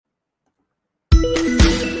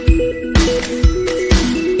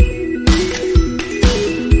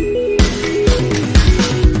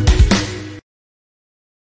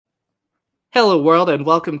Hello, world, and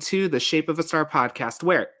welcome to the Shape of a Star podcast,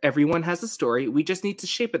 where everyone has a story. We just need to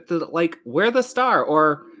shape it to, like, we're the star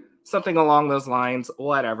or something along those lines,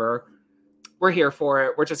 whatever. We're here for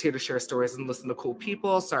it. We're just here to share stories and listen to cool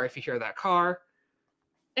people. Sorry if you hear that car.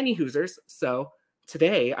 Any hoosers. So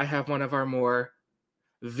today I have one of our more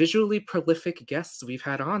visually prolific guests we've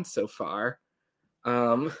had on so far.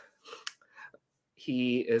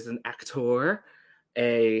 He is an actor,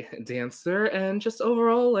 a dancer, and just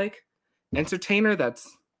overall, like, entertainer that's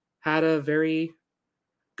had a very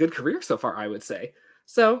good career so far, I would say.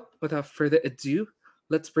 So, without further ado,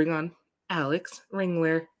 let's bring on Alex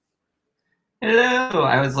Ringler. Hello.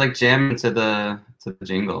 I was like jamming to the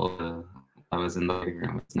jingle. I was in the living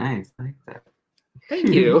room. It's nice. I like that. Thank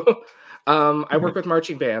you. I work with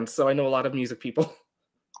marching bands, so I know a lot of music people.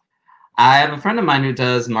 I have a friend of mine who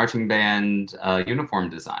does marching band uniform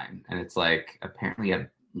design, and it's like apparently a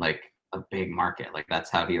big market. Like that's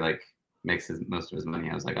how he like makes most of his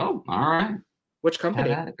money. I was like, oh, all right. Which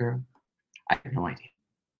company? Have at it, girl. I have no idea.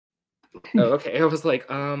 Oh, okay. I was like,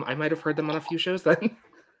 I might have heard them on a few shows then.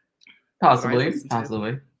 Possibly.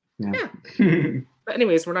 Yeah. But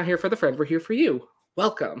anyways, we're not here for the friend. We're here for you.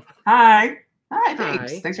 Welcome. Hi.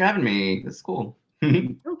 Thanks. Thanks for having me. This is cool.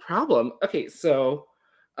 No problem. Okay, so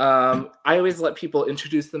I always let people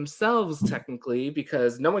introduce themselves technically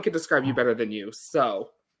because no one can describe you better than you. So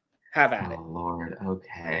have at it. Oh Lord.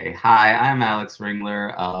 Okay. Hi, I'm Alex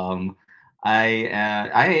Ringler.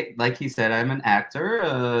 I like he said, I'm an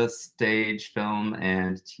actor, stage, film,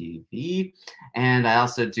 and TV, and I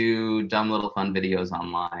also do dumb little fun videos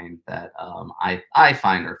online that I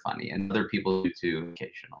find are funny, and other people do too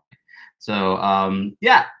occasionally. So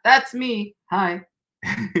yeah, that's me. Hi.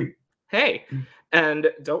 Hey, and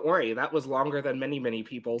don't worry, that was longer than many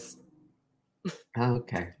people's.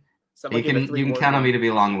 Okay. You can count on me to be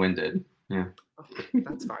long-winded. Yeah. Oh,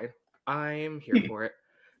 that's fine. I'm here for it.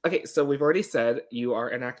 Okay, so we've already said you are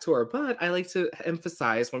an actor, but I like to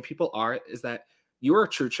emphasize when people are is that you are a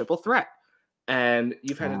true triple threat, and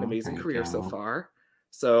you've had an amazing career so far.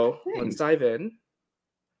 So let's dive in.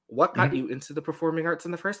 What got you into the performing arts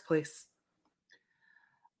in the first place?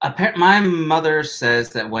 My mother says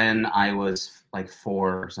that when I was like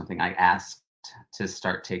 4 or something, I asked to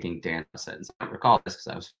start taking dance lessons. I don't recall this because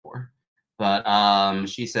I was 4. But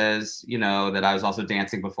she says, that I was also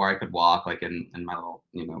dancing before I could walk, like in my little,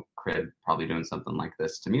 crib, probably doing something like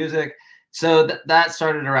this to music. So that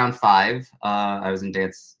started around 5. I was in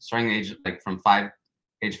dance starting age from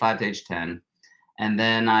age 5 to age 10. And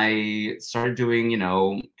then I started doing,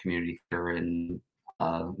 community theater in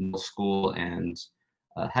middle school and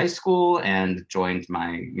high school, and joined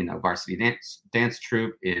my, varsity dance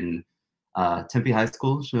troupe in Tempe High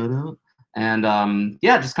School. Shout out. And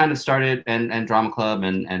just kind of started and drama club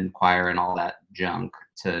and choir and all that junk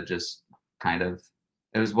to just kind of,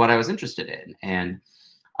 it was what I was interested in. And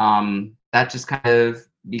that just kind of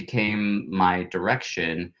became my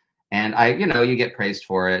direction. And I, you get praised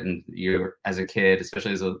for it. And you're, as a kid,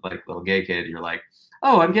 especially as a little gay kid, you're like,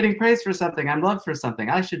 oh, I'm getting praised for something. I'm loved for something.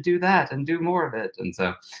 I should do that and do more of it. And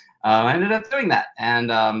so I ended up doing that. And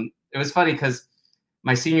it was funny because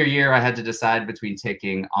my senior year, I had to decide between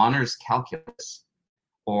taking honors calculus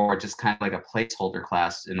or just kind of like a placeholder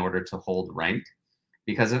class in order to hold rank,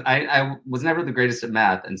 because I was never the greatest at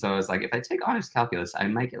math. And so I was like, if I take honors calculus, I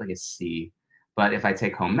might get like a C, but if I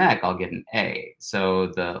take home ec, I'll get an A. So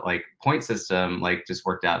the point system just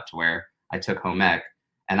worked out to where I took home ec,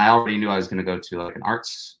 and I already knew I was going to go to an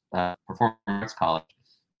arts, performing arts college.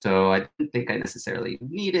 So I didn't think I necessarily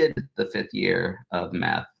needed the 5th year of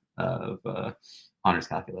math of honors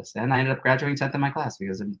calculus, and I ended up graduating 10th in my class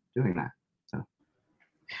because I'm doing that. So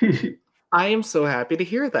I am so happy to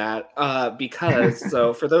hear that because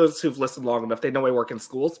so for those who've listened long enough, they know I work in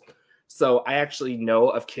schools. So I actually know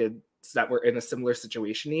of kids that were in a similar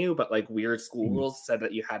situation to you, but weird school rules said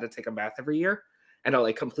that you had to take a math every year, and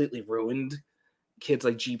it completely ruined kids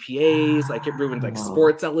GPAs. It ruined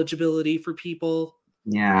sports eligibility for people.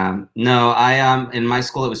 Yeah, no, I in my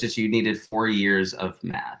school it was just you needed 4 years of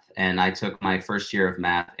math, and I took my first year of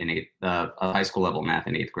math in high school level math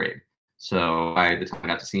in 8th grade. So by the time I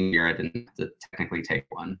got to senior year, I didn't have to technically take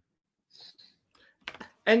one.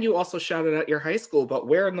 And you also shouted out your high school, but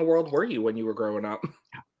where in the world were you when you were growing up?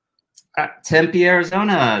 Tempe,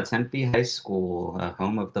 Arizona, Tempe High School,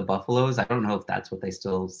 home of the Buffaloes. I don't know if that's what they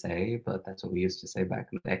still say, but that's what we used to say back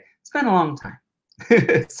in the day. It's been a long time.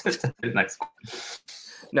 Next one.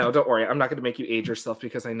 No, don't worry. I'm not going to make you age yourself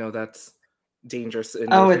because I know that's dangerous.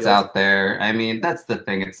 It's out there. I mean, that's the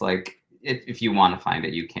thing. It's like if you want to find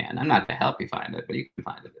it, you can. I'm not going to help you find it, but you can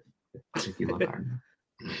find it if you look hard.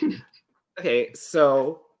 Okay,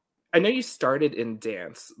 so I know you started in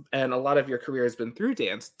dance, and a lot of your career has been through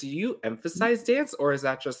dance. Do you emphasize dance, or is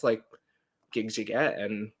that just like gigs you get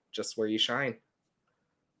and just where you shine?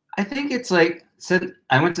 I think it's like, so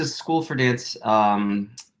I went to school for dance.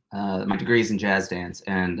 My degree is in jazz dance,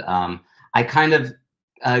 and I kind of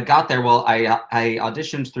got there. Well, I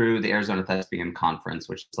auditioned through the Arizona Thespian Conference,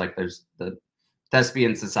 which is like there's the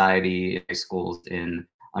Thespian Society in high schools in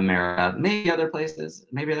America, maybe other places,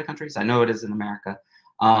 maybe other countries. I know it is in America,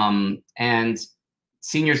 and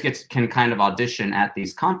seniors can kind of audition at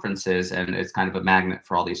these conferences, and it's kind of a magnet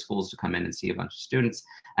for all these schools to come in and see a bunch of students.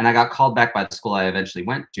 And I got called back by the school I eventually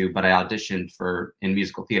went to, but I auditioned in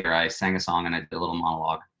musical theater. I sang a song and I did a little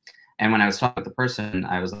monologue. And when I was talking with the person,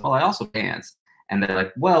 I was like, well, I also dance. And they're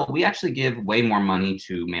like, well, we actually give way more money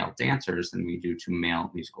to male dancers than we do to male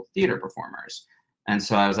musical theater performers. And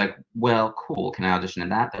so I was like, well, cool. Can I audition in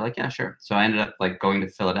that? They're like, yeah, sure. So I ended up like going to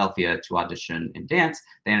Philadelphia to audition in dance.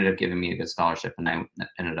 They ended up giving me a good scholarship, and I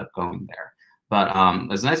ended up going there. But it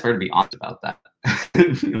was nice for her to be honest about that.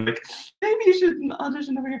 Like, maybe you should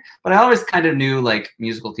audition over here. But I always kind of knew like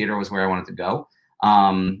musical theater was where I wanted to go,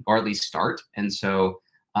 or at least start. And so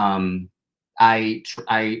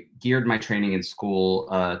I geared my training in school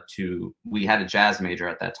we had a jazz major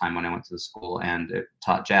at that time when I went to the school, and it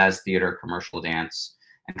taught jazz, theater, commercial dance,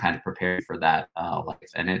 and kind of prepared for that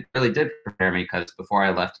life. And it really did prepare me, because before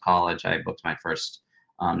I left college, I booked my first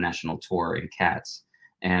national tour in Cats.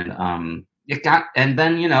 And and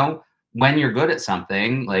then, you know, when you're good at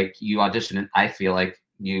something, like you audition, and I feel like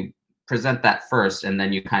you present that first, and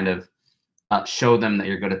then you kind of show them that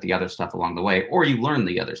you're good at the other stuff along the way, or you learn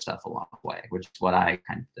the other stuff along the way, which is what I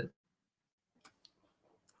kind of did.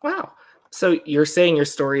 Wow. So you're saying your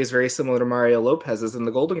story is very similar to Mario Lopez's in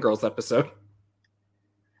the Golden Girls episode?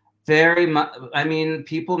 Very much. I mean,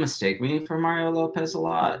 people mistake me for Mario Lopez a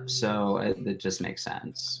lot, so it just makes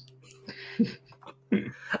sense.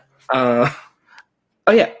 Oh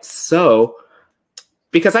yeah. So,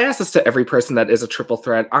 because I ask this to every person that is a triple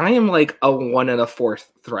threat, I am like a 1 1/4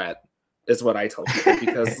 threat, is what I tell people,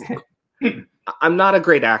 because I'm not a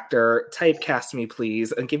great actor. Typecast me,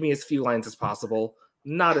 please, and give me as few lines as possible.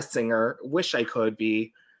 Not a singer. Wish I could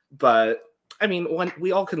be, but I mean,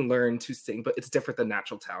 we all can learn to sing, but it's different than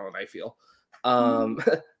natural talent, I feel.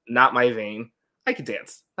 Not my vein. I can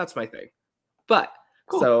dance. That's my thing. But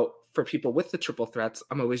cool. So for people with the triple threats,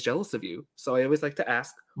 I'm always jealous of you. So I always like to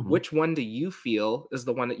ask, which one do you feel is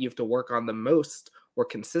the one that you have to work on the most or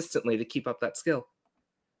consistently to keep up that skill?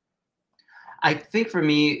 I think for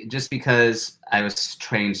me, just because I was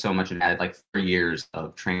trained so much and had like 4 years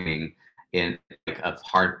of training of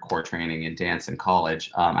hardcore training in dance in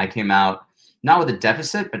college, I came out not with a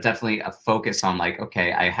deficit, but definitely a focus on like,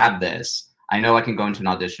 okay, I have this. I know I can go into an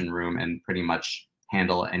audition room and pretty much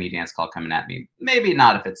handle any dance call coming at me. Maybe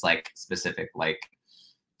not if it's like specific, like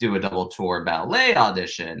do a double tour ballet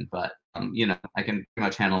audition, but you know, I can pretty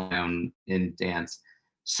much handle my own in dance.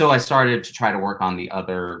 So I started to try to work on the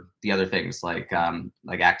other things like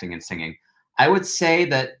acting and singing. I would say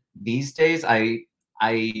that these days I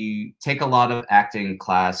take a lot of acting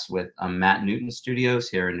class with Matt Newton Studios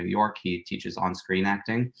here in New York. He teaches on-screen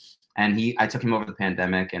acting, and I took him over the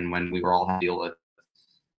pandemic, and when we were all having to deal with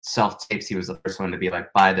self-tapes, he was the first one to be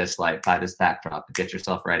like, buy this light, buy this backdrop, get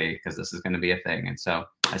yourself ready, because this is going to be a thing. And so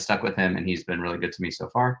I stuck with him, and he's been really good to me so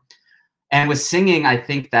far. And with singing, I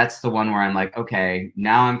think that's the one where I'm like, okay,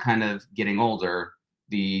 now I'm kind of getting older.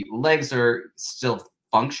 The legs are still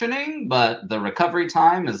functioning, but the recovery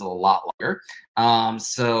time is a lot longer.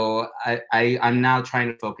 So I'm now trying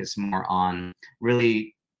to focus more on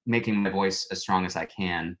really making my voice as strong as I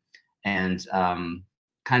can, and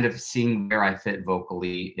kind of seeing where I fit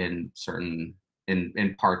vocally in certain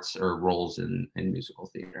in parts or roles in musical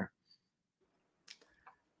theater.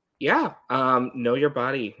 Yeah. Know your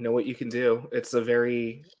body, know what you can do. It's a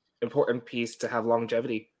very important piece to have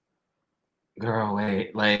longevity. Girl,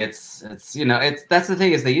 wait, like it's you know, that's the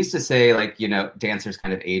thing, is they used to say, like, you know, dancers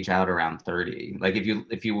kind of age out around 30. Like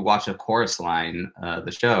if you watch a chorus line,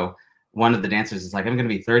 the show, one of the dancers is like, I'm gonna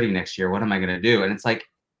be 30 next year, what am I gonna do? And it's like,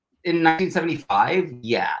 in 1975,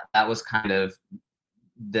 yeah, that was kind of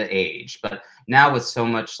the age. But now with so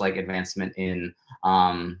much like advancement in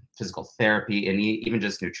physical therapy and even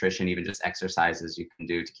just nutrition, even just exercises you can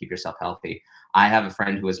do to keep yourself healthy. I have a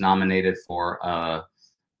friend who was nominated for a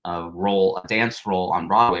dance role on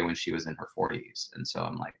Broadway when she was in her 40s. And so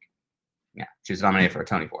I'm like, yeah, she was nominated for a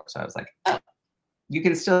Tony for it. So I was like, oh, you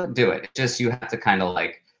can still do it. It's just you have to kind of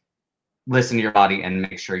like listen to your body and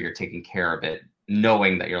make sure you're taking care of it,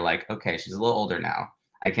 knowing that you're like, okay, she's a little older now.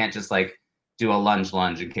 I can't just like do a lunge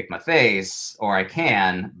and kick my face, or I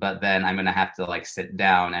can, but then I'm gonna have to like sit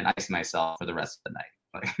down and ice myself for the rest of the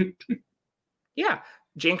night. Yeah.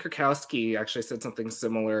 Jane Krakowski actually said something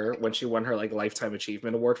similar when she won her like Lifetime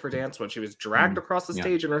Achievement Award for dance when she was dragged across the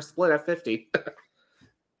stage in her split at 50.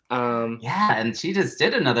 Yeah, and she just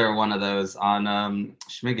did another one of those on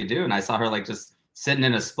Schmigadoon, and I saw her like just sitting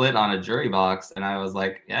in a split on a jury box, and I was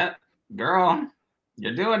like, yeah, girl,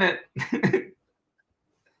 you're doing it.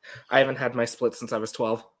 I haven't had my split since I was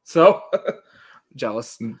 12, so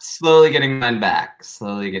jealous. Slowly getting mine back.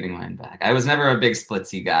 I was never a big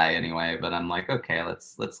splitsy guy anyway, but I'm like, okay,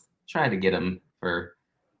 let's try to get him for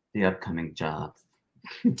the upcoming jobs.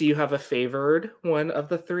 Do you have a favored one of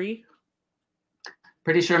the three?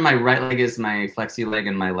 Pretty sure my right leg is my flexi leg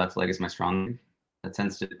and my left leg is my strong leg. That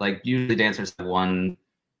tends to, like, usually dancers have one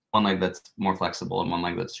leg that's more flexible and one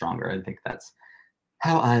leg that's stronger. I think that's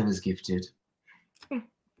how I was gifted.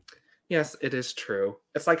 Yes, it is true.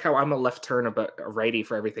 It's like how I'm a left turner but a righty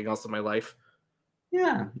for everything else in my life.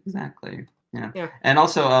 Yeah, exactly. Yeah. And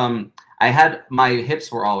also, I had my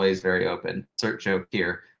hips were always very open. Insert joke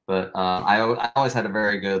here, but I always had a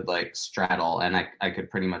very good like straddle, and I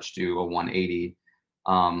could pretty much do a 180.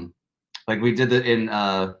 Like we did it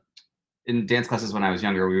in dance classes when I was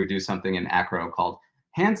younger. We would do something in acro called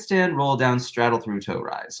handstand, roll down, straddle through, toe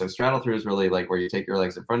rise. So straddle through is really like where you take your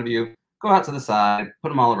legs in front of you, go out to the side, put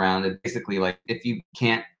them all around, and basically like if you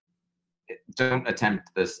can't, don't attempt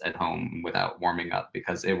this at home without warming up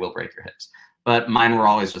because it will break your hips. But mine were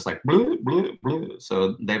always just like blue, blue, blue.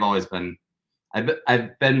 So they've always been.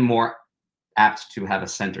 I've been more apt to have a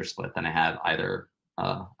center split than I have either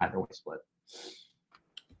way split.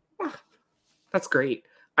 That's great.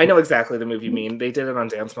 I know exactly the move you mean. They did it on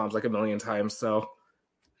Dance Moms like a million times. So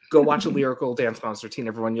go watch a lyrical Dance Moms routine,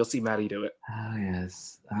 everyone. You'll see Maddie do it. Oh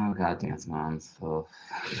yes. Oh God, Dance Moms. Oh.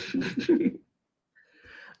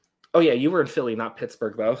 Oh yeah, you were in Philly, not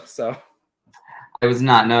Pittsburgh, though. So I was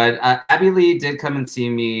not. No, Abby Lee did come and see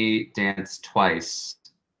me dance twice,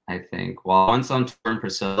 I think. Well, once on tour in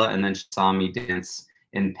Priscilla, and then she saw me dance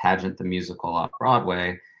in Pageant the Musical off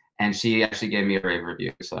Broadway, and she actually gave me a rave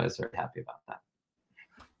review, so I was very happy about that.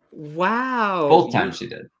 Wow. Both times she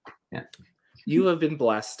did. Yeah. You have been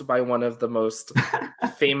blessed by one of the most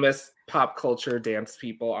famous pop culture dance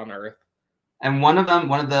people on earth. And one of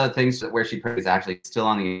the things where she put is actually still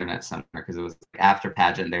on the internet somewhere because it was after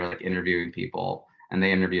Pageant, they were like interviewing people, and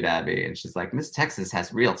they interviewed Abby, and she's like, Miss Texas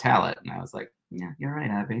has real talent, and I was like, yeah, you're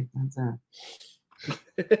right, Abby. That's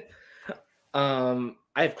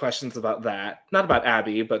I have questions about that, not about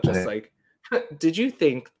Abby, but just like, did you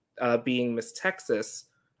think being Miss Texas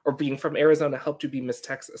or being from Arizona helped you be Miss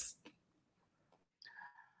Texas?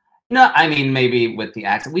 No, I mean, maybe with the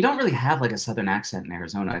accent. We don't really have like a Southern accent in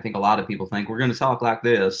Arizona. I think a lot of people think we're going to talk like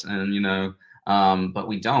this, and but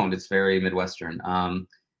we don't. It's very Midwestern.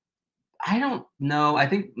 I don't know. I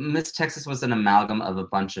think Miss Texas was an amalgam of a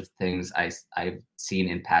bunch of things I've seen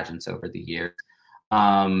in pageants over the years,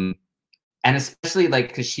 and especially like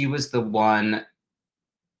because she was the one.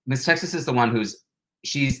 Miss Texas is the one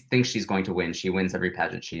she thinks she's going to win. She wins every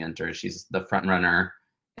pageant she enters. She's the front runner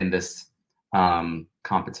in this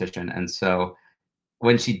competition, and so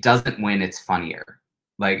when she doesn't win, it's funnier.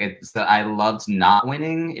 Like I loved not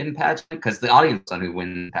winning in pageant because the audience on who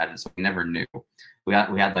win pageants, so we never knew. We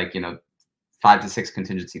had like 5 to 6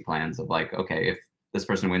 contingency plans of like, okay, if this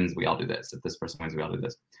person wins, we all do this. If this person wins, we all do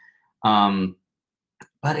this.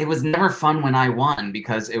 But it was never fun when I won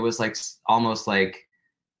because it was like almost like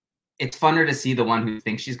it's funner to see the one who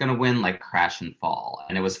thinks she's going to win like crash and fall,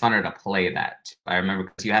 and it was funner to play that. I remember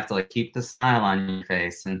because you have to like keep the smile on your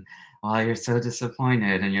face, and you're so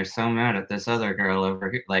disappointed and you're so mad at this other girl over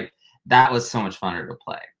here. Like that was so much funner to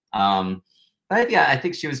play. But yeah, I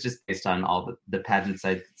think she was just based on all the pageants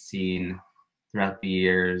I'd seen throughout the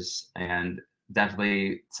years, and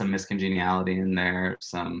definitely some miscongeniality in there.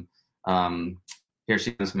 Some here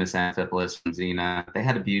she comes, Miss Amphipolis from Xena. They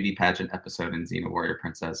had a beauty pageant episode in Xena Warrior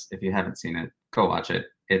Princess. If you haven't seen it, go watch it.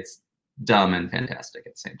 It's dumb and fantastic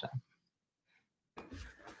at the same time.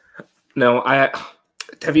 No,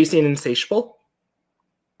 have you seen Insatiable?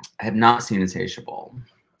 I have not seen Insatiable.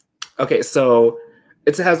 Okay, so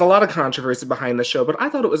it has a lot of controversy behind the show, but I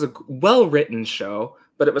thought it was a well-written show.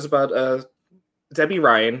 But it was about Debbie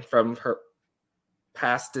Ryan from her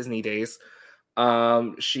past Disney days.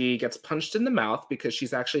 She gets punched in the mouth because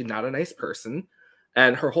she's actually not a nice person.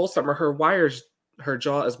 And her whole summer, her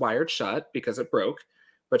jaw is wired shut because it broke.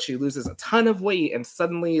 But she loses a ton of weight and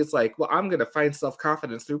suddenly is like, well, I'm going to find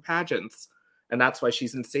self-confidence through pageants. And that's why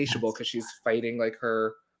she's insatiable, because she's fighting like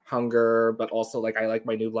her hunger, but also like, I like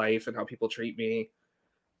my new life and how people treat me.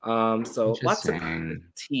 So lots of Interesting.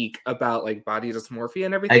 critique about like body dysmorphia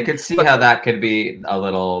and I everything. could see But how that could be a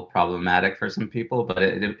little problematic for some people, but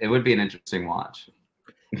it would be an interesting watch.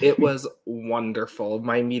 it was wonderful.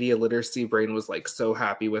 My media literacy brain was like so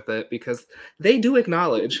happy with it because they do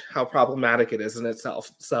acknowledge how problematic it is in itself.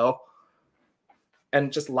 So,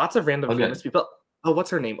 and just lots of random Oh, famous good. people. Oh,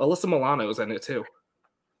 what's her name? Alyssa Milano's in it too.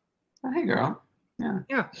 Oh, hey, girl. Yeah.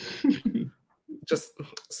 Yeah, just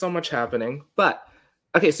so much happening. But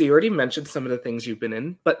okay, so you already mentioned some of the things you've been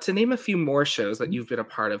in, but to name a few more shows that you've been a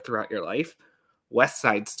part of throughout your life: West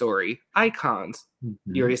Side Story, Icons. You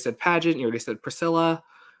Mhm. already said Pageant. You already said Priscilla.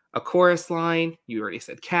 A Chorus Line. You already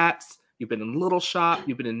said Cats. You've been in Little Shop.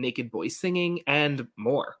 You've been in Naked Boy Singing, and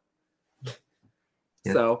more.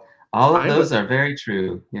 Yes. So All of I would those are very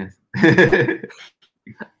true. Yes.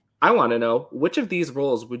 I want to know which of these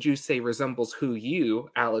roles would you say resembles who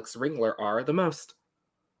you, Alex Ringler, are the most?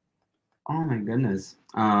 Oh my goodness.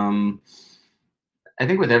 I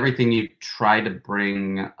think with everything you try to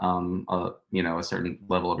bring a certain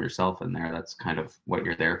level of yourself in there. That's kind of what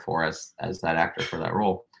you're there for as that actor for that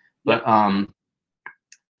role. Yep. But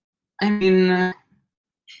I mean,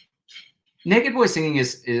 naked boy singing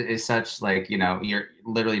is such like you're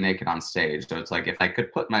literally naked on stage. So it's like if I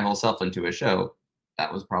could put my whole self into a show,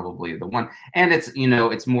 that was probably the one. And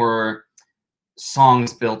it's more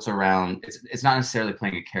songs built around it's not necessarily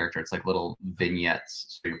playing a character, it's like little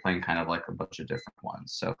vignettes, so you're playing kind of like a bunch of different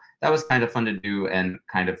ones. So that was kind of fun to do and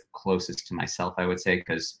kind of closest to myself, I would say,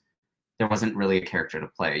 because there wasn't really a character to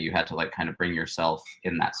play. You had to like kind of bring yourself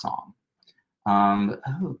in that song.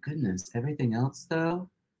 Oh goodness, everything else though,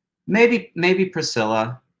 maybe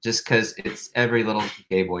Priscilla, just because it's every little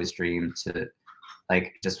gay boy's dream to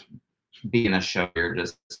like just be in a show.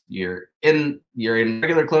 You're in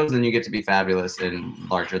regular clothes and you get to be fabulous in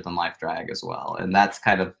larger than life drag as well, and that's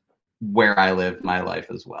kind of where I live my life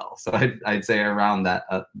as well. So I'd say around that,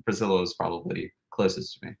 Priscilla is probably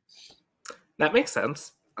closest to me. That makes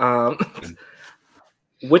sense.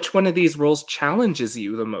 Which one of these roles challenges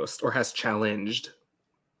you the most or has challenged?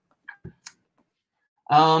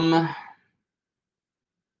 um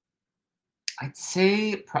I'd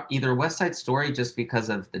say either West Side Story, just because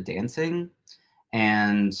of the dancing,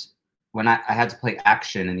 and when I had to play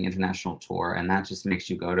action in the international tour, and that just makes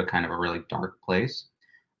you go to kind of a really dark place.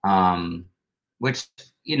 um, which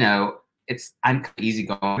it's I'm easy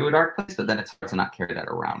going to a dark place, but then it's hard to not carry that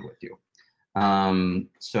around with you.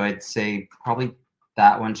 So I'd say probably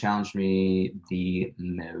that one challenged me the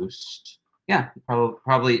most. Yeah,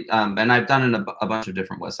 probably. And I've done a bunch of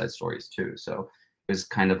different West Side Stories too. So it was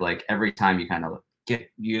kind of like every time you kind of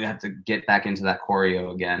you have to get back into that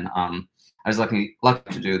choreo again. I was lucky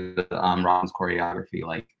to do the Robin's choreography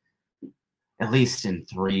like at least in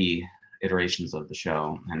 3 iterations of the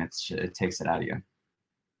show, and it takes it out of you.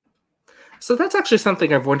 So that's actually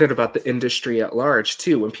something I've wondered about the industry at large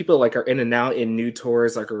too. When people like are in and out in new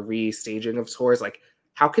tours, like a restaging of tours, like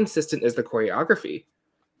how consistent is the choreography?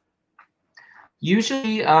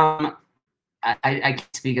 Usually, I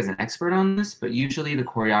can't speak as an expert on this, but usually the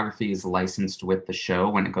choreography is licensed with the show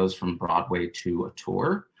when it goes from Broadway to a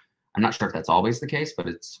tour. I'm not sure if that's always the case, but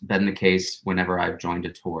it's been the case whenever I've joined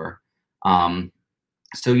a tour.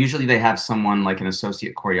 So usually they have someone like an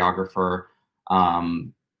associate choreographer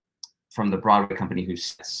um, from the Broadway company who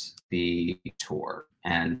sets the tour,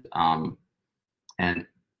 and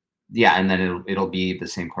yeah, and then it'll be the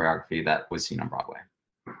same choreography that was seen on Broadway.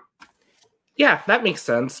 Yeah, that makes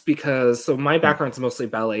sense because so my background's mostly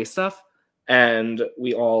ballet stuff. And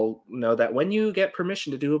we all know that when you get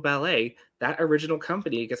permission to do a ballet, that original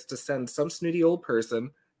company gets to send some snooty old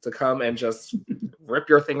person to come and just rip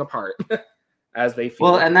your thing apart as they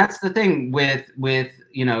feel. Well, and that's the thing with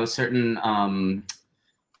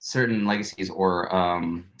certain legacies, or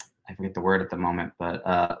I forget the word at the moment, but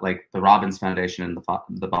like the Robbins Foundation and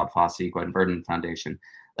the Bob Fosse, Gwen Verdon Foundation.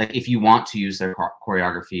 Like if you want to use their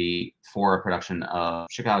choreography for a production of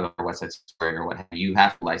Chicago or West Side Story or what have you, you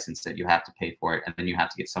have to license it, you have to pay for it, and then you have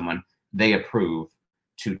to get someone they approve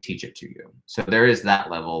to teach it to you. So there is that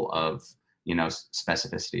level of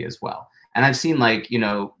specificity as well. And I've seen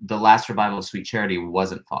the last revival of Sweet Charity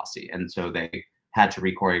wasn't Fosse, and so they had to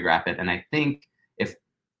re-choreograph it. And I think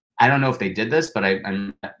I don't know if they did this, but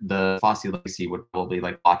the Fosse legacy would probably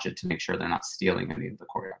watch it to make sure they're not stealing any of the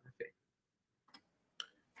choreography.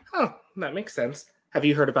 Oh, that makes sense. Have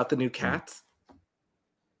you heard about the new Cats?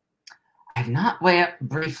 I've not.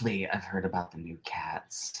 Briefly, I've heard about the new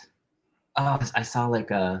Cats. Oh, I saw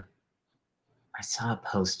a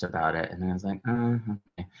post about it, and I was like,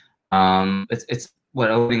 okay. It's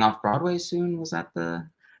what, opening off Broadway soon? Was that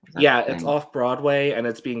Yeah, it's off Broadway and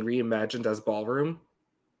it's being reimagined as ballroom.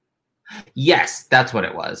 Yes, that's what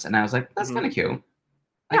it was. And I was like, that's Mhm. kind of cute.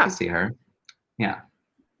 I Yeah. can see her. Yeah.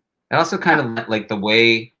 It also kind Yeah. of like the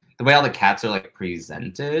way all the cats are like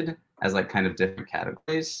presented as like kind of different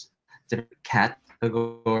categories. Different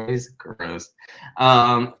categories. Gross.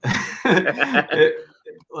 Um it,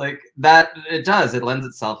 like that it does. It lends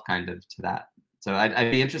itself kind of to that. So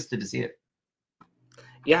I'd be interested to see it.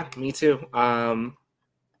 Yeah, me too.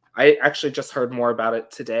 I actually just heard more about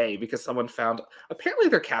it today because someone found apparently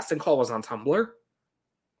their casting call was on Tumblr.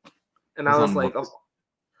 And I Was was on like, what? oh,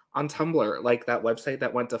 on Tumblr, like that website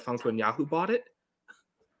that went defunct when Yahoo bought it.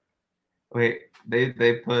 Wait,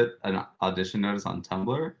 they put an audition notice on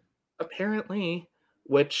Tumblr? Apparently,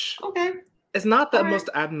 which Okay. is not All the right. most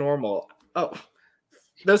abnormal. Oh,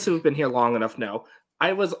 those who've been here long enough know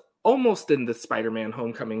I was almost in the Spider-Man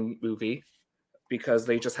Homecoming movie because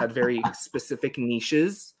they just had very specific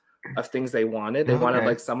niches of things they wanted. They wanted Okay.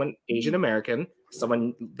 like someone Asian American,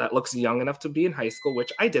 someone that looks young enough to be in high school,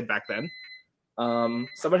 which I did back then.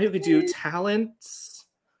 Someone who could do talents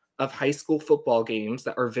of high school football games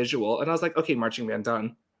that are visual. And I was like, okay, marching band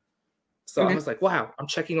done. So I Okay. was like, wow, I'm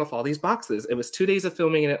checking off all these boxes. It was 2 days of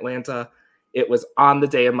filming in Atlanta. It was on the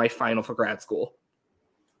day of my final for grad school.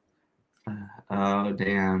 Oh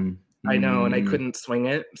damn. I know, and I Mm, couldn't swing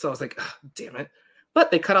it. So I was like, "Ugh, damn it. But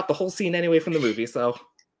they cut out the whole scene anyway from the movie. So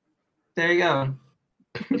there you go.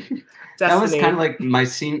 That was kind of destiny.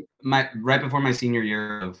 like my right before my senior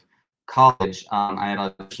year of college. I had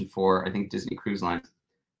auditioned for I think Disney Cruise Line,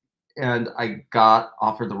 and I got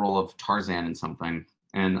offered the role of Tarzan in something,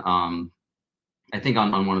 and I think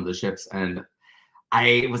on one of the ships, and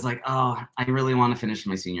I was like, oh, I really want to finish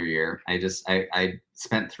my senior year. I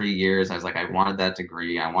spent 3 years. I was like, I wanted that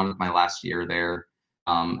degree. I wanted my last year there,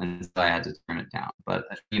 and so I had to turn it down. But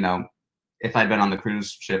if I'd been on the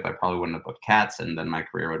cruise ship, I probably wouldn't have booked cats, and then my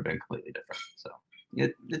career would have been completely different. So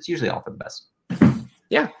it's usually all for the best.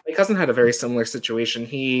 Yeah, my cousin had a very similar situation.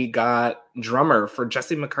 He got drummer for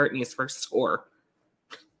Jesse McCartney's first tour.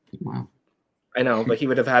 Wow. I know, but he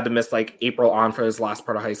would have had to miss like April on for his last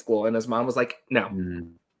part of high school. And his mom was like, no,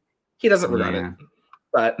 Mm, he doesn't regret it. yeah.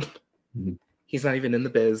 But Mhm. he's not even in the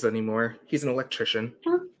biz anymore. He's an electrician.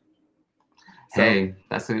 So, Hey,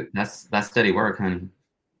 that's steady work, honey.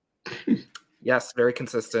 yes, very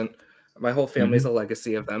consistent. My whole family's Mhm. a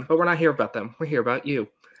legacy of them, but we're not here about them. We're here about you.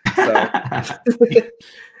 So,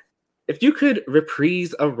 if you could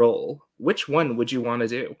reprise a role, which one would you want to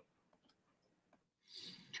do?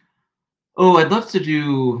 Oh, I'd love to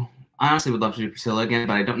do. I honestly would love to do Priscilla again,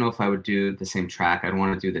 but I don't know if I would do the same track. I'd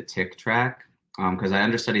want to do the Tick track because I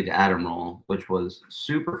understudied the Adam role, which was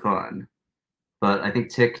super fun. But I think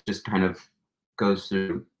Tick just kind of goes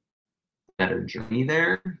through a better journey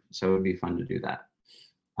there, so it would be fun to do that.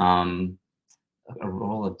 Um, a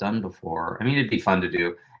role I've done before. I mean, it'd be fun to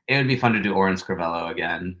do. It would be fun to do Oren Scrivello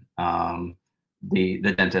again,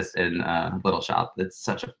 the dentist in Little Shop. It's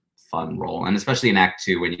such a fun role, and especially in Act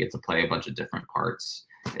Two when you get to play a bunch of different parts.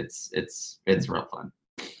 It's real fun.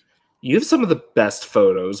 You have some of the best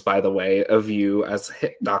photos, by the way, of you as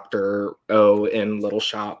Hit Dr. O in Little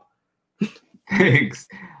Shop. Thanks.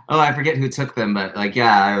 Oh, I forget who took them, but like,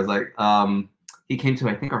 yeah, I was like, he came to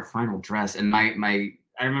I think our final dress, and my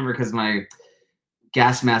I remember because my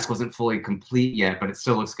gas mask wasn't fully complete yet, but it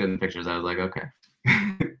still looks good in pictures. I was like, okay.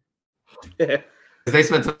 They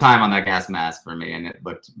spent some time on that gas mask for me, and it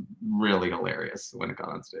looked really hilarious when it got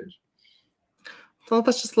on stage. Well,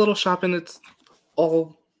 that's just Little Shop in its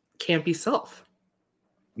all campy self.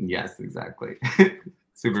 Yes, exactly.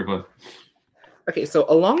 Super fun. Okay, so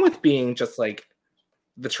along with being just like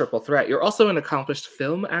the triple threat, you're also an accomplished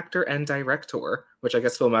film actor and director, which I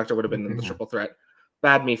guess film actor would have been in the triple threat.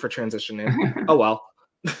 Bad me for transitioning. Oh well.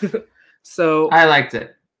 So I liked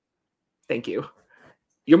it. thank you.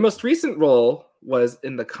 Your most recent role was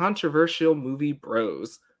in the controversial movie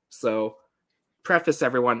Bros. So preface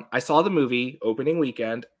everyone, I saw the movie opening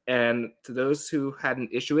weekend, and to those who had an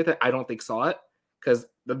issue with it, I don't think saw it because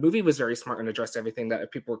the movie was very smart and addressed everything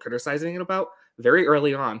that people were criticizing it about very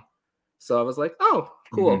early on. So I was like, oh,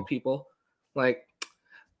 cool, Mhm. people. Like,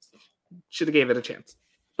 should have gave it a chance.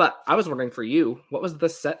 But I was wondering for you, what was the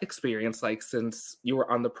set experience like since you were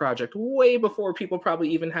on the project way before people probably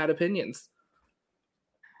even had opinions?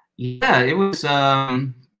 Yeah, it was. I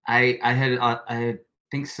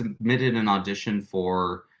think submitted an audition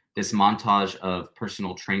for this montage of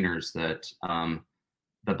personal trainers that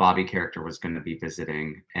the Bobby character was going to be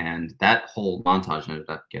visiting, and that whole montage ended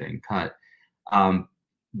up getting cut. Um,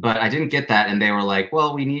 but I didn't get that, and they were like,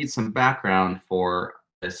 "Well, we need some background for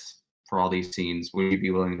this for all these scenes. Would you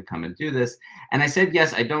be willing to come and do this?" And I said,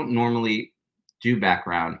 "Yes." I don't normally do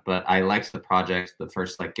background, but I liked the project, the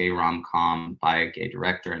first like gay rom-com by a gay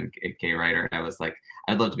director and a gay writer. And I was like,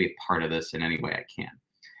 I'd love to be a part of this in any way I can.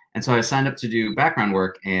 And so I signed up to do background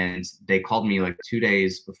work, and they called me like 2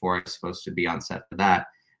 days before I was supposed to be on set for that.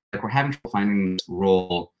 Like, we're having trouble finding this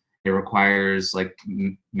role. It requires like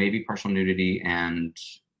maybe partial nudity and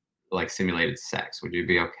like simulated sex. Would you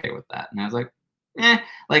be okay with that? And I was like,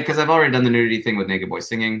 like, because I've already done the nudity thing with naked boys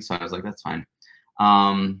singing, so I was like, that's fine.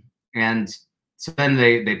 And so then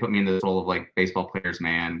they put me in this role of like baseball player's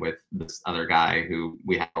man with this other guy who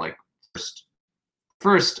we had like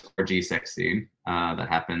first orgy sex scene that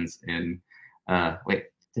happens in wait,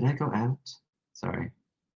 did I go out? Sorry.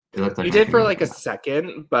 It looked like you did for like a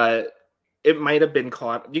second, but it might have been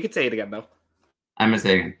caught. You could say it again though. I'm gonna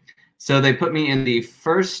say it again. So they put me in the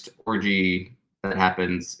first orgy that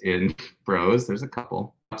happens in Bros. There's a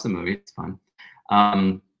couple. Watch the movie, it's fun.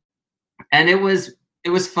 And it was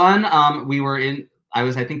fun. I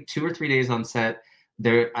was I think 2 or 3 days on set.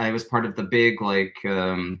 There I was part of the big like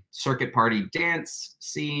circuit party dance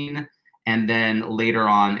scene, and then later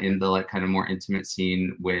on in the like kind of more intimate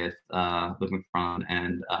scene with Luke McFarlane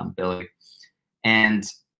and Billy. And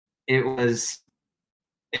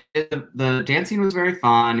the dance scene was very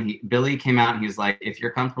fun. Billy came out and he was like, if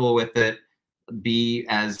you're comfortable with it, be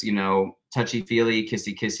as, you know, touchy-feely,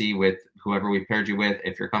 kissy-kissy with whoever we paired you with.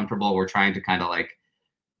 If you're comfortable, we're trying to kind of like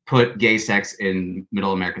put gay sex in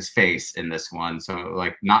Middle America's face in this one. So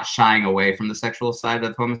like not shying away from the sexual side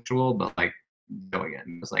of homosexual, but like going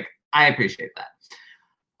in. It was like, I appreciate that.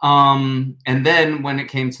 And then when it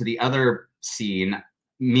came to the other scene,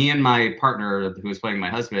 me and my partner, who was playing my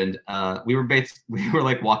husband, we were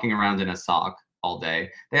like walking around in a sock all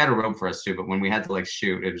day. They had a robe for us too, but when we had to like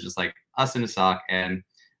shoot, it was just like us in a sock, and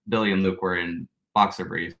Billy and Luke were in boxer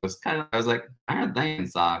briefs. I was like, why aren't they in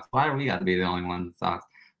socks? Why do we got to be the only one in socks?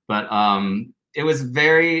 But it was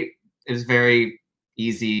very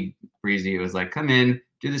easy breezy. It was like, come in,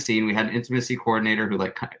 do the scene. We had an intimacy coordinator who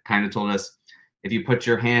like kind of told us, if you put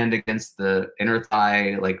your hand against the inner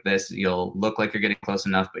thigh like this, you'll look like you're getting close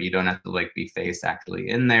enough, but you don't have to like be face actually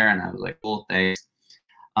in there. And I was like, cool, thanks.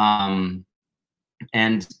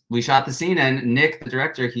 And we shot the scene, and Nick, the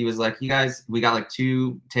director, he was like, you guys, we got like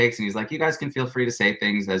 2 takes, and he's like, you guys can feel free to say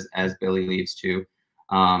things as Billy leaves too.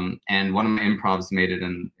 And one of my improvs made it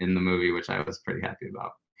in the movie, which I was pretty happy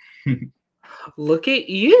about. Look at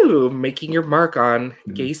you making your mark on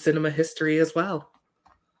gay cinema history as well.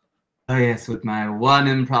 Oh yes, with my one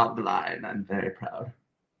improv line, I'm very proud.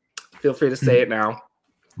 Feel free to say it now.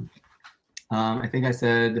 I think I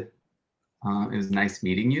said, it was nice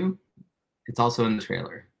meeting you. It's also in the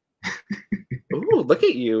trailer. Ooh, look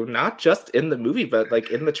at you. Not just in the movie, but like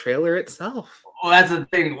in the trailer itself. Well, that's the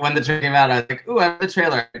thing. When the trailer came out, I was like, ooh, I have the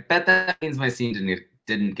trailer. I bet that means my scene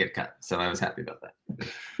didn't get cut. So I was happy about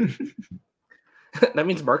that. That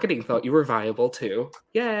means marketing thought you were viable too.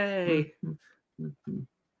 Yay.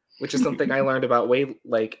 Which is something I learned about way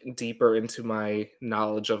like deeper into my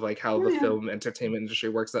knowledge of like how the film entertainment industry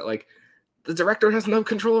works, that like the director has no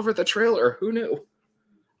control over the trailer. Who knew?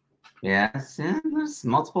 Yes, and there's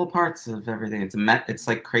multiple parts of everything. It's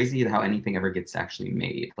like crazy how anything ever gets actually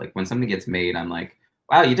made. Like when something gets made, I'm like,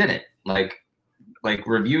 wow, you did it. Like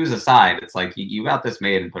reviews aside, it's like you got this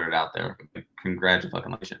made and put it out there. Like,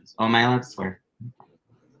 congratulations. Oh, am I allowed to swear?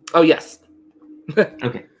 Oh yes.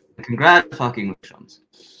 Okay. Congratulations.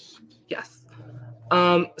 Yes.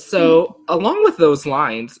 So along with those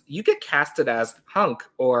lines, you get casted as hunk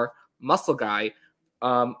or muscle guy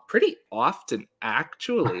pretty often,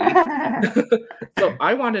 actually. So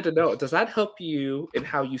I wanted to know, does that help you in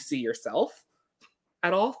how you see yourself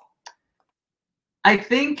at all? I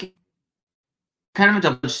think kind of a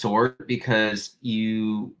double-edged sword, because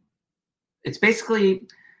it's basically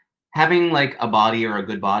having like a body or a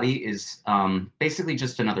good body is basically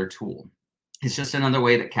just another tool. It's just another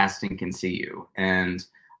way that casting can see you. And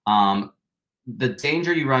the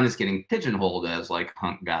danger you run is getting pigeonholed as like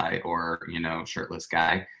punk guy or, you know, shirtless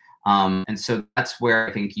guy. And so that's where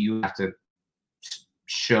I think you have to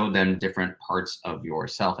show them different parts of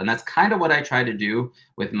yourself. And that's kind of what I try to do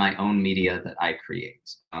with my own media that I create.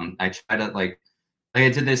 I try to like I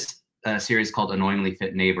did this series called Annoyingly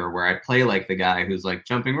Fit Neighbor, where I play like the guy who's like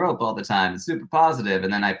jumping rope all the time and super positive.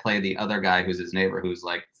 And then I play the other guy who's his neighbor who's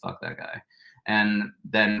like, fuck that guy. And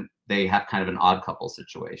then they have kind of an odd couple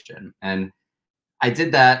situation. And I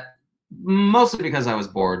did that mostly because I was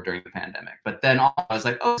bored during the pandemic. But then I was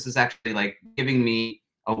like, oh, this is actually like giving me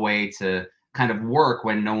a way to kind of work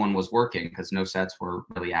when no one was working, because no sets were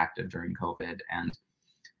really active during COVID. And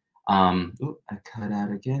I cut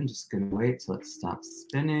out again. Just gonna wait till it stops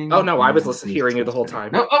spinning. Oh no, I was hearing you the whole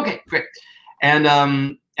time. No, okay, great.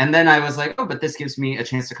 And then I was like, oh, but this gives me a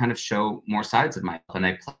chance to kind of show more sides of myself. And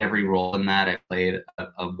I played every role in that. I played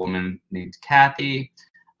a woman named Kathy.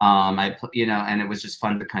 And it was just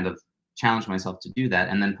fun to kind of challenge myself to do that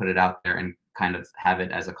and then put it out there and kind of have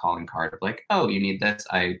it as a calling card of like, oh, you need this,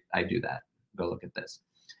 I do that. Go look at this.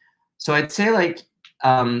 So I'd say like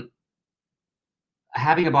having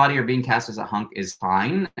a body or being cast as a hunk is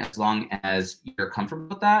fine as long as you're comfortable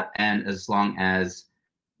with that and as long as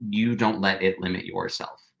you don't let it limit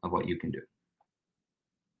yourself of what you can do.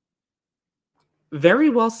 Very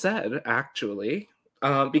well said, actually.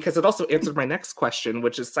 Because it also answered my next question,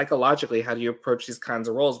 which is psychologically, how do you approach these kinds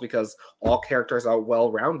of roles? Because all characters are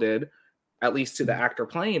well-rounded, at least to the actor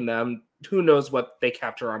playing them. Who knows what they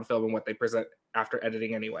capture on film and what they present after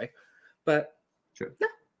editing anyway. But True. Yeah,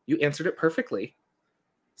 you answered it perfectly.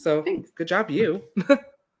 So Thanks. Good job, you.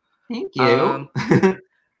 Thank you.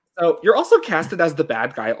 So you're also casted as the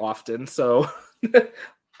bad guy often. So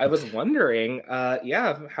I was wondering,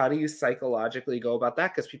 how do you psychologically go about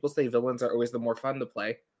that? Because people say villains are always the more fun to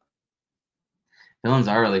play. Villains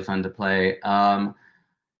are really fun to play.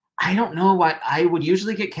 I don't know why I would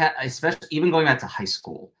usually get cast, especially even going back to high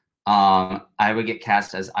school. I would get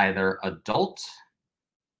cast as either adult,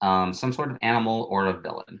 some sort of animal, or a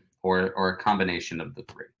villain, or a combination of the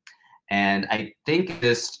three. And I think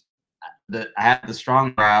I have the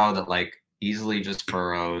strong brow that like easily just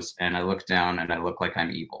furrows, and I look down and I look like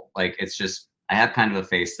I'm evil. Like it's just I have kind of a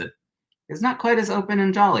face that is not quite as open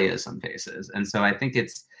and jolly as some faces, and so I think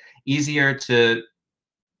it's easier to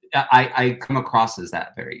I come across as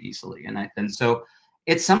that very easily, and so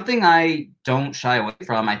it's something I don't shy away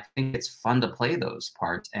from. I think it's fun to play those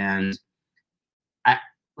parts, and I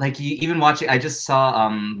like even watching. I just saw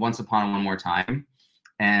Once Upon One More Time,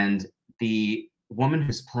 and the woman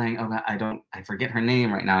who's playing, I forget her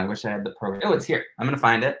name right now. I wish I had the program. Oh, it's here. I'm gonna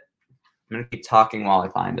find it. I'm gonna keep talking while I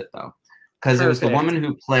find it though, because it was the woman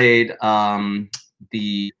who played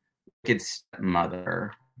the wicked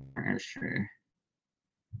stepmother. Where is she?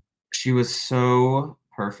 She was so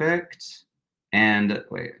perfect. And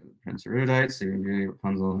wait, Prince Erudite, Sleeping Beauty,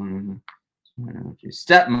 Rapunzel,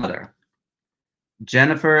 stepmother,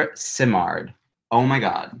 Jennifer Simard. Oh my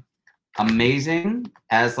God. Amazing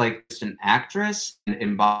as like just an actress and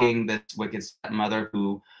embodying this wicked stepmother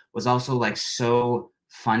who was also like so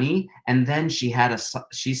funny. And then she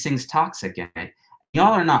sings Toxic in it.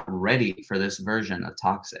 Y'all are not ready for this version of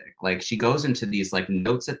Toxic. Like she goes into these like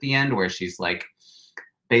notes at the end where she's like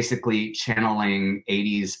basically channeling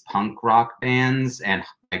 80s punk rock bands and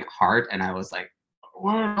like Heart. And I was like,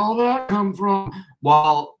 where did all that come from?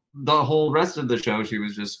 While the whole rest of the show, she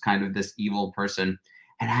was just kind of this evil person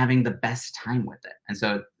and having the best time with it. And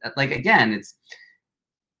so, like, again,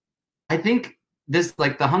 I think this,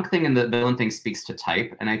 like, the hunk thing and the villain thing speaks to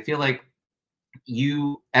type. And I feel like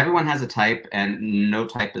everyone has a type, and no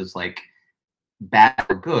type is, like, bad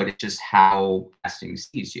or good. It's just how casting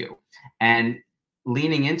sees you. And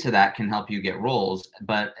leaning into that can help you get roles,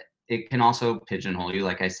 but it can also pigeonhole you,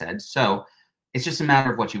 like I said. So it's just a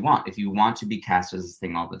matter of what you want. If you want to be cast as this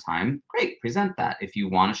thing all the time, great, present that. If you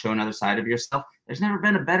want to show another side of yourself, there's never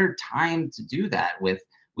been a better time to do that. We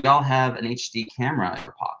all have an HD camera in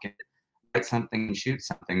our pocket. Write something and shoot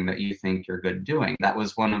something that you think you're good doing. That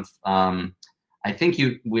was one of, I think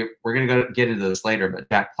we're going to get into this later, but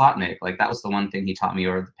Jack Plotnick, like that was the one thing he taught me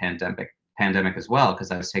over the pandemic as well,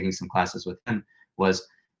 because I was taking some classes with him, was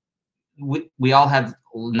we all have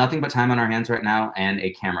nothing but time on our hands right now and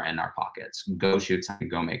a camera in our pockets. Go shoot something,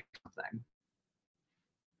 go make something.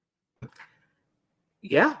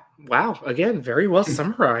 Yeah. Wow. Again, very well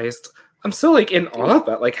summarized. I'm still like in awe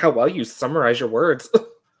about like how well you summarize your words.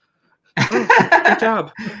 Good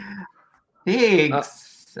job.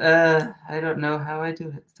 Thanks. I don't know how I do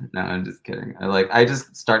it. No, I'm just kidding. I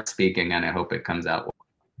just start speaking and I hope it comes out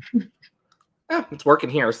well. Yeah, it's working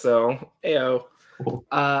here, so ayo.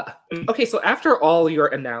 Okay, so after all your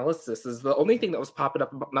analysis, is the only thing that was popping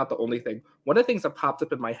up, not the only thing, one of the things that popped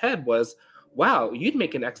up in my head was, wow, you'd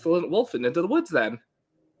make an excellent wolf in Into the Woods then.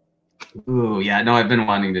 Ooh, yeah, no, I've been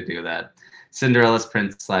wanting to do that. Cinderella's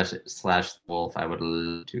Prince slash wolf, I would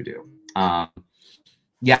love to do.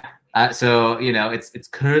 So, it's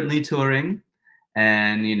currently touring,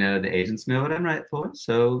 and, the agents know what I'm right for.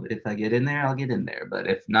 So if I get in there, I'll get in there. But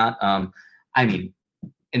if not, I mean,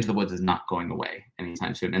 Into the Woods is not going away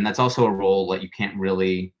anytime soon. And that's also a role that you can't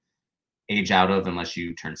really age out of unless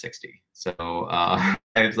you turn 60. So I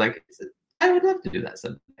was like, I would love to do that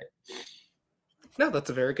someday. No, that's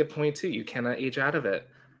a very good point too. You cannot age out of it.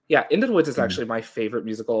 Yeah, Into the Woods is actually my favorite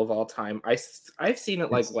musical of all time. I've seen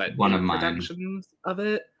it like one of mine productions of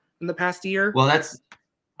it in the past year. Well,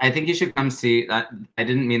 I think you should come see that. I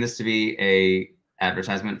didn't mean this to be a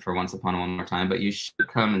advertisement for Once Upon a One More Time, but you should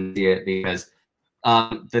come and see it because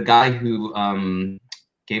the guy who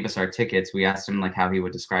gave us our tickets, we asked him like how he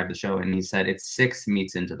would describe the show, and he said it's 6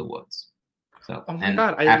 meets Into the Woods. So, oh my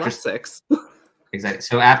god, I love 6. Exactly.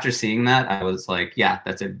 So after seeing that, I was like, yeah,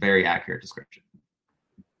 that's a very accurate description.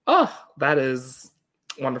 Oh, that is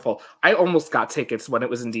wonderful. I almost got tickets when it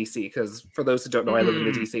was in DC because for those who don't know, I live in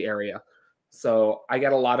the DC area. So I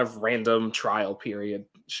get a lot of random trial period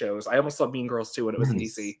shows. I almost saw Mean Girls 2 when it was in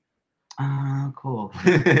DC. Oh, cool.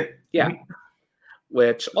 Yeah.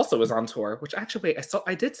 Which also was on tour, which actually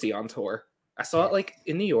I did see on tour. I saw it like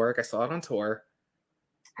in New York. I saw it on tour.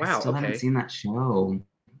 Wow. I still haven't seen that show.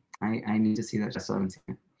 I need to see that. I still haven't seen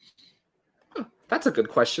it. That's a good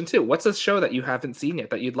question too. What's a show that you haven't seen yet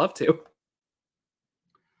that you'd love to?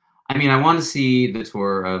 I mean, I want to see the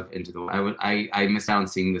tour of Into the. I missed out on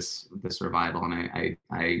seeing this revival, and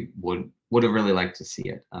I would have really liked to see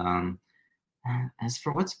it. As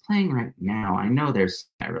for what's playing right now, I know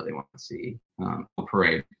I really want to see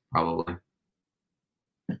Parade, probably.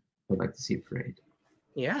 I'd like to see Parade.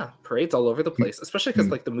 Yeah, Parade's all over the place, especially because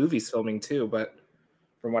like the movie's filming too. But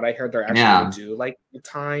from what I heard, they're actually going to do like the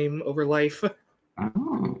time over life.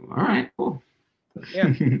 Oh, all right, cool.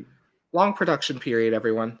 Yeah, long production period,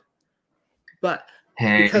 everyone. But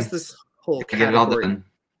because this whole category,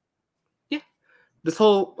 this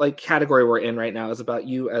whole like category we're in right now is about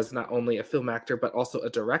you as not only a film actor but also a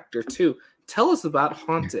director too. Tell us about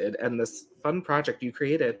Haunted and this fun project you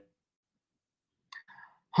created.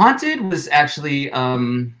 Haunted was actually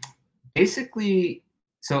basically,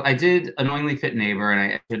 so I did Annoyingly Fit Neighbor,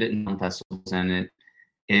 and I did it in film festivals, and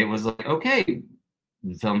it was like, okay,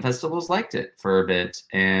 film festivals liked it for a bit,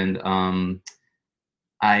 and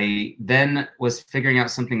I then was figuring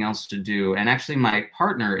out something else to do. And actually my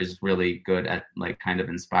partner is really good at like kind of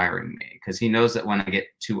inspiring me because he knows that when I get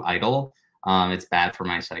too idle, it's bad for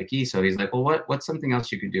my psyche. So he's like, well, what's something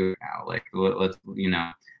else you could do now? Like, let's, you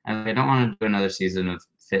know, I don't want to do another season of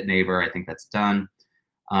Fit Neighbor. I think that's done.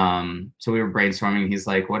 So we were brainstorming. He's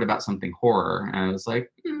like, what about something horror? And I was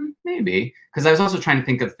like, maybe. Because I was also trying to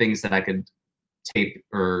think of things that I could tape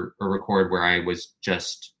or record where I was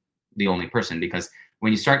just the only person, because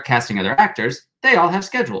when you start casting other actors, they all have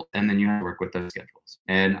schedules, and then you have to work with those schedules.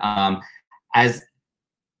 And as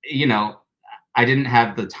you know, I didn't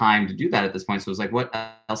have the time to do that at this point. So it was like, what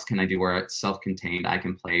else can I do where it's self-contained? I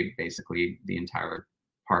can play basically the entire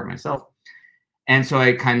part myself. And so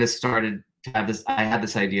I kind of started to have this. I had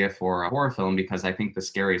this idea for a horror film because I think the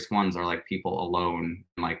scariest ones are like people alone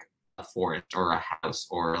in like a forest or a house,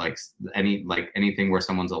 or like anything where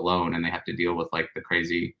someone's alone and they have to deal with like the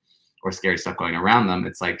crazy or scary stuff going around them.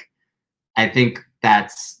 It's like, I think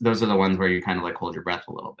those are the ones where you kind of like hold your breath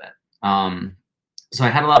a little bit. So I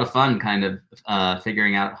had a lot of fun kind of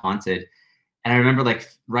figuring out Haunted. And I remember like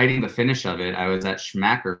writing the finish of it. I was at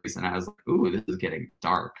Schmacker's and I was like, ooh, this is getting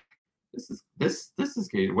dark. This is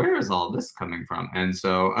good. Where is all this coming from? And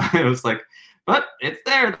so I was like, but it's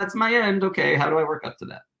there. That's my end. Okay, how do I work up to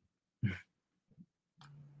that?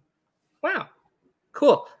 Wow,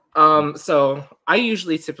 cool. So I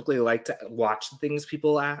usually typically like to watch things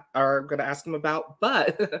people are going to ask them about,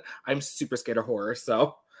 but I'm super scared of horror.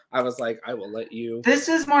 So I was like, I will let you. This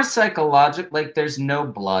is more psychological. Like there's no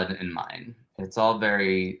blood in mine. It's all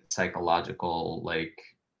very psychological. Like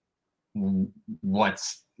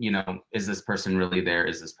what's, you know, is this person really there?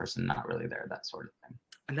 Is this person not really there? That sort of thing.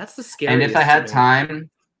 And that's the scariest. And if I had time,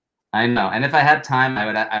 I know. And if I had time,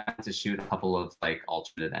 I have to shoot a couple of like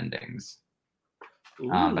alternate endings.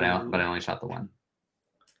 But I only shot the one.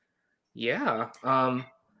 Yeah.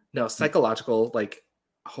 No, psychological like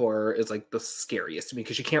horror is like the scariest to me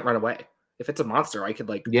because you can't run away. If it's a monster, I could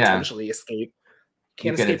like potentially escape.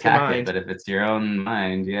 You can attack it, but if it's your own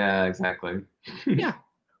mind, yeah, exactly. Yeah.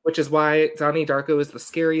 Which is why Donnie Darko is the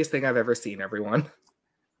scariest thing I've ever seen, everyone.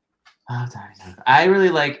 Oh, Donnie Darko. I really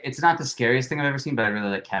like, it's not the scariest thing I've ever seen, but I really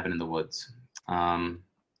like Cabin in the Woods.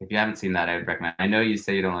 If you haven't seen that, I would recommend. I know you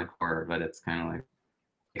say you don't like horror, but it's kind of like,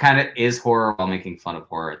 it kind of is horror while making fun of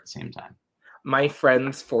horror at the same time. My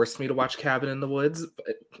friends forced me to watch Cabin in the Woods, but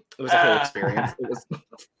it was a whole experience.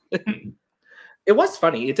 It was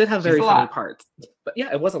funny. It did have very funny parts, but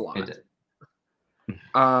yeah, it was a lot. It did.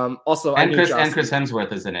 Also, and Chris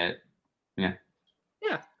Hemsworth is in it. Yeah.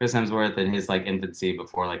 Chris Hemsworth in his like infancy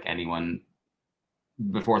before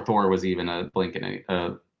Thor was even a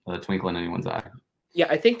twinkle in anyone's eye. Yeah,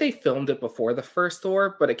 I think they filmed it before the first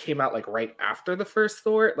Thor, but it came out like right after the first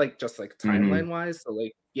Thor, like just like timeline wise. So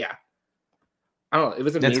like, yeah, I don't know. It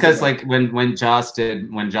was amazing. It's because like when Joss did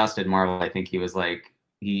Marvel, I think he was like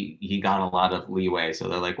he got a lot of leeway. So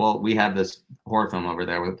they're like, well, we have this horror film over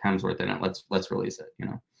there with Hemsworth in it. Let's release it. You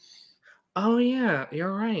know. Oh yeah,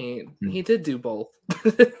 you're right. Mm. He did do both.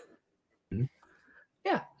 Mhm.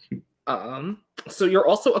 Yeah. So you're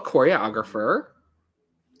also a choreographer.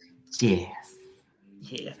 Yes.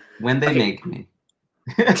 Yeah. When they Okay. make me.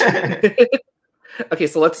 Okay,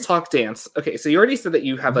 so let's talk dance. Okay, so you already said that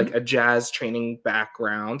you have like a jazz training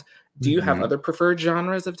background. Do you have Mhm. other preferred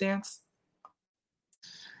genres of dance?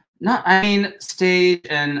 No, I mean stage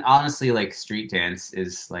and honestly, like street dance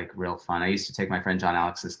is like real fun. I used to take my friend John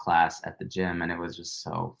Alex's class at the gym, and it was just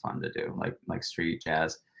so fun to do, like street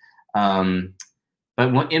jazz. Um,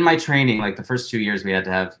 but in my training, like the first 2 years, we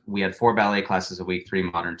had 4 ballet classes a week, 3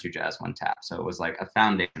 modern, 2 jazz, 1 tap. So it was like a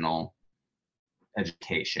foundational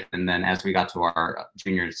education. And then as we got to our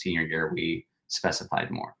junior and senior year, we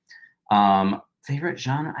specified more. Favorite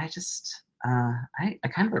genre? I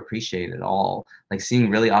kind of appreciate it all. Like seeing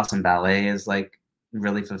really awesome ballet is like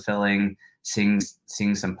really fulfilling. Seeing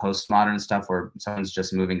some postmodern stuff where someone's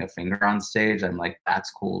just moving a finger on stage, I'm like, that's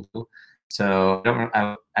cool too. So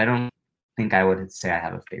I don't think I would say I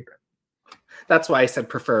have a favorite. That's why I said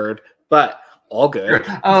preferred, but all good.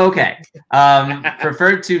 Sure. Oh, okay.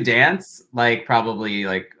 Preferred to dance, like probably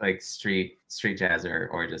like street jazz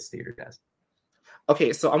or just theater jazz.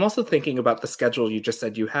 Okay, so I'm also thinking about the schedule you just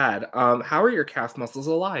said you had. How are your calf muscles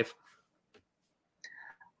alive?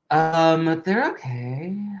 They're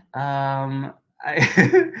okay. I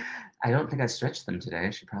I don't think I stretched them today. I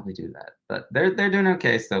should probably do that. But they're doing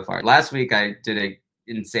okay so far. Last week I did a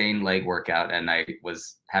insane leg workout and I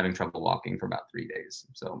was having trouble walking for about 3 days.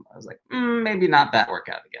 So I was like, maybe not that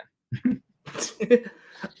workout again.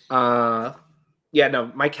 Yeah,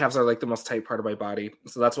 no, my calves are like the most tight part of my body.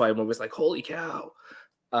 So that's why I'm always like, holy cow.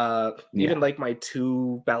 Even like my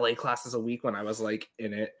 2 ballet classes a week when I was like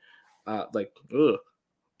in it, like, ugh,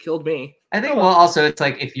 killed me. I think Oh, well also it's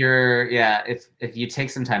like if you take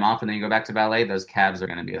some time off and then you go back to ballet, those calves are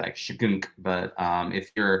gonna be like shagunk. But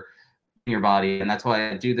if you're in your body, and that's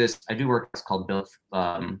why I do workouts called Built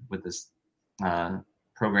with this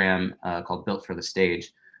program called Built for the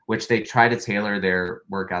Stage, which they try to tailor their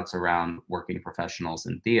workouts around working professionals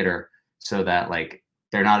in theater so that like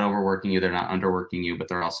they're not overworking you, they're not underworking you, but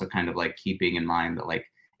they're also kind of like keeping in mind that like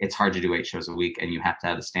it's hard to do 8 shows a week and you have to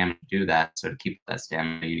have the stamina to do that. So to keep that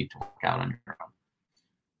stamina, you need to work out on your own.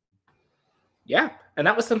 yeah. And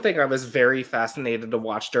that was something I was very fascinated to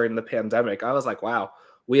watch during the pandemic. I was like, wow,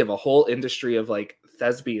 we have a whole industry of like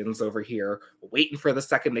thespians over here waiting for the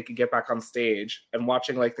second they could get back on stage and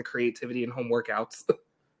watching like the creativity and home workouts.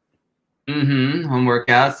 Home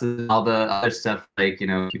workouts and all the other stuff, like,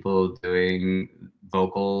 people doing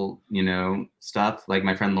vocal, stuff. Like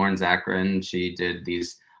my friend Lauren Zachrin, she did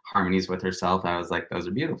these harmonies with herself. I was like, those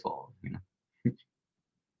are beautiful.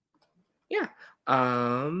 Yeah.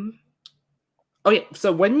 Oh yeah.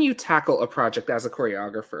 So when you tackle a project as a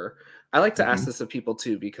choreographer, I like to ask this of people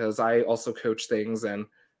too, because I also coach things and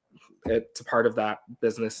it's a part of that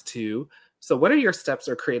business too. So what are your steps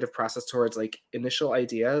or creative process towards like initial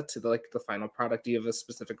idea to the final product? Do you have a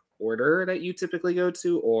specific order that you typically go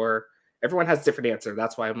to, or everyone has different answer?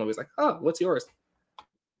 That's why I'm always like, oh, what's yours?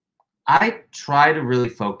 I try to really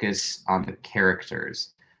focus on the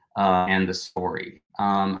characters and the story.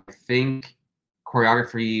 I think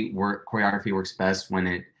choreography works best when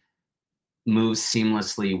it moves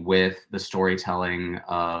seamlessly with the storytelling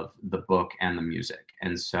of the book and the music.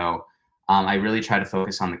 And so I really try to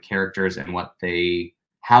focus on the characters and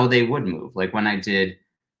how they would move. Like when I did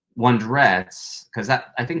Wonderettes, because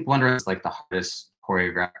I think Wonderette is like the hardest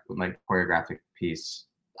choreographic piece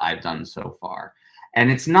I've done so far. And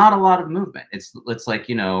it's not a lot of movement. It's like,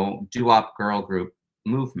 doo-wop girl group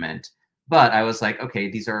movement. But I was like, okay,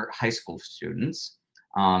 these are high school students.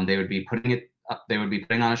 They would be putting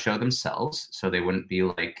on a show themselves, so they wouldn't be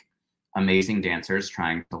like amazing dancers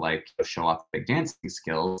trying to like show off big dancing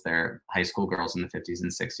skills. They're high school girls in the 50s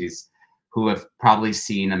and 60s who have probably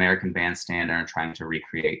seen American Bandstand and are trying to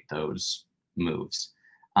recreate those moves.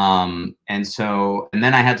 And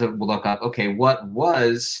then I had to look up, okay, what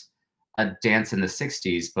was a dance in the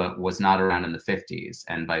 60s but was not around in the 50s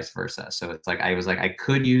and vice versa. So it's like I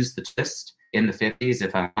could use the twist in the 50s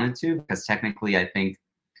if I wanted to, because technically I think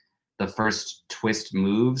the first twist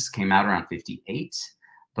moves came out around 58,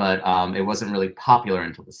 but it wasn't really popular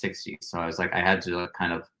until the 60s. So I was like, I had to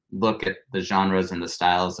kind of look at the genres and the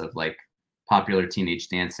styles of like popular teenage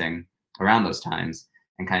dancing around those times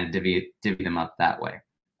and kind of divvy them up that way.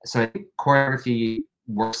 So I think choreography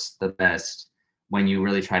works the best when you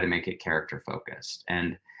really try to make it character focused.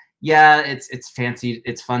 And yeah, it's fancy.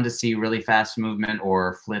 It's fun to see really fast movement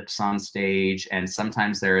or flips on stage, and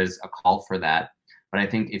sometimes there is a call for that. But I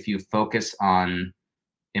think if you focus on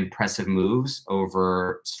impressive moves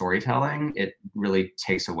over storytelling, it really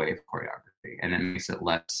takes away the choreography, and it makes it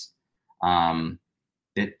less.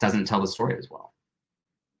 It doesn't tell the story as well.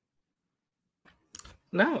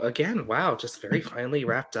 No, again, wow, just very finely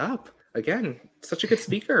wrapped up. Again, such a good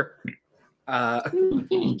speaker.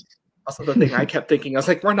 Also, the thing I kept thinking, I was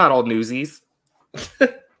like, we're not all newsies.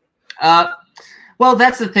 Well,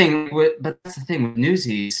 that's the thing. But that's the thing with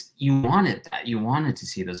Newsies. You wanted that. You wanted to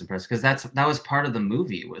see those impressive because that was part of the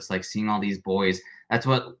movie. Was like seeing all these boys. That's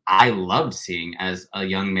what I loved seeing as a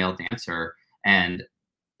young male dancer, and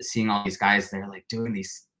seeing all these guys. They're like doing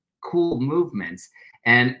these cool movements.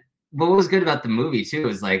 And what was good about the movie too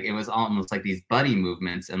is like it was almost like these buddy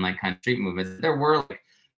movements and like kind of street movements. There were like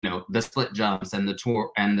the split jumps and the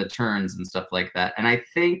tour and the turns and stuff like that. And I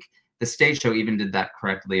think the stage show even did that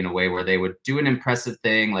correctly in a way where they would do an impressive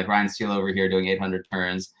thing, like Ryan Steele over here doing 800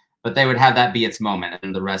 turns, but they would have that be its moment,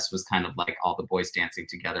 and the rest was kind of like all the boys dancing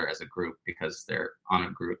together as a group because they're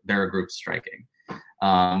a group striking.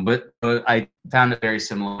 But I found it very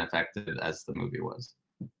similar and effective as the movie was.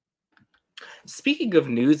 Speaking of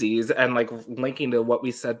newsies and like linking to what we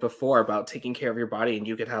said before about taking care of your body and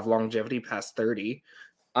you could have longevity past 30,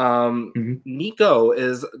 Nico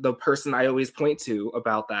is the person I always point to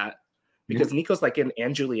about that. Because Nico's like in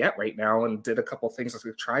 & Juliet right now and did a couple things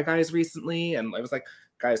with Try Guys recently. And I was like,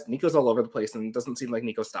 guys, Nico's all over the place and it doesn't seem like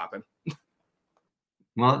Nico's stopping.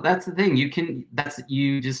 Well, that's the thing.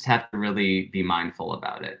 You just have to really be mindful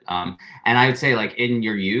about it. And I would say like in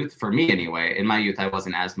your youth, for me anyway, in my youth, I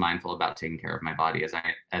wasn't as mindful about taking care of my body as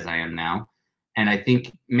I am now. And I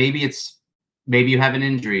think maybe you have an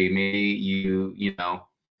injury, maybe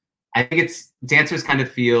I think dancers kind of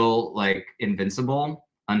feel like invincible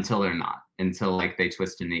until they're not, until like they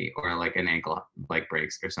twist a knee or like an ankle like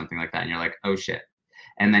breaks or something like that. And you're like, oh shit.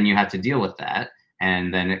 And then you have to deal with that.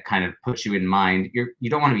 And then it kind of puts you in mind. You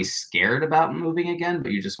don't want to be scared about moving again,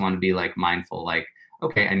 but you just want to be like mindful, like,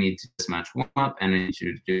 okay, I need this much warm up and I need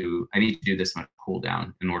to do this much cool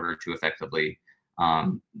down in order to effectively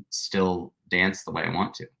still dance the way I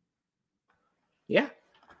want to. Yeah.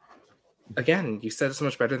 Again, you said it so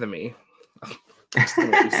much better than me. Just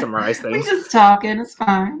gonna let you summarize things. We're just talking, it's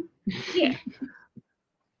fine. Yeah.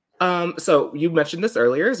 So you mentioned this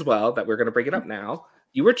earlier as well, that we're gonna bring it up now.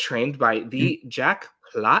 You were trained by the Jack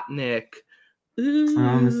Plotnick. Ooh.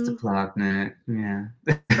 Oh, Mr. Plotnick, yeah.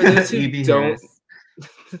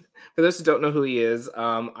 For those who don't know who he is,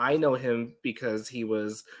 I know him because he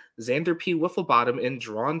was Xander P. Wifflebottom in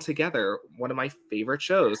Drawn Together, one of my favorite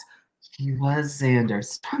shows. He was Xander.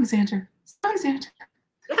 Strong Xander. Strong Xander.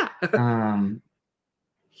 Yeah.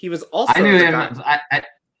 He was also. I knew him.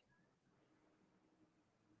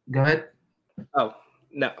 Go ahead. Oh,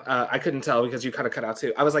 no. I couldn't tell because you kind of cut out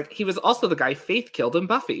too. I was like, he was also the guy Faith killed in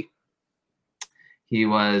Buffy. He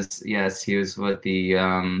was, yes. He was what, the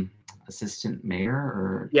assistant mayor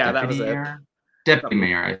or that was mayor? Deputy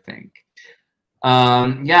mayor, I think.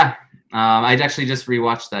 Yeah. I'd actually just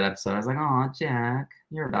rewatched that episode. I was like, oh, Jack,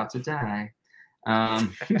 you're about to die.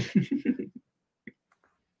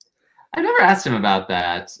 I never asked him about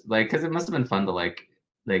that, like, because it must have been fun to like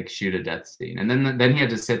shoot a death scene, and then he had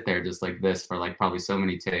to sit there just like this for like probably so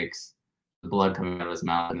many takes, the blood coming out of his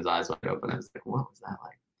mouth and his eyes wide open. I was like, what was that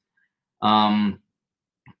like?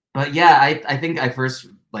 But yeah, I think I first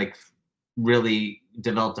like really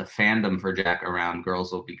developed a fandom for Jack around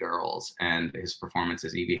Girls Will Be Girls and his performance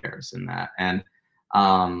as Evie Harris in that, and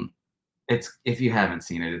it's, if you haven't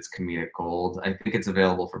seen it, it's comedic gold. I think it's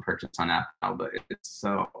available for purchase on Apple now, but it's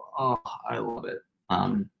so, I love it.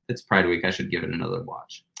 It's Pride Week. I should give it another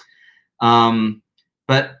watch.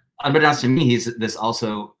 But unbeknownst to me, he's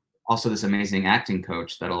also this amazing acting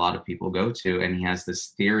coach that a lot of people go to, and he has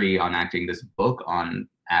this theory on acting, this book on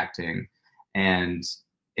acting, and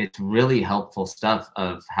it's really helpful stuff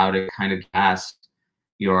of how to kind of cast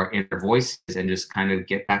your inner voices and just kind of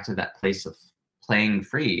get back to that place of playing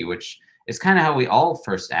free, which is kind of how we all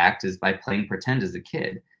first act, is by playing pretend as a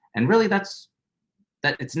kid. And really that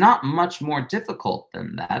it's not much more difficult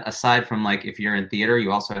than that, aside from like if you're in theater,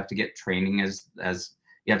 you also have to get training as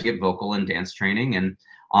you have to get vocal and dance training, and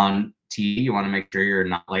on TV you want to make sure you're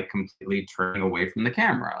not like completely turning away from the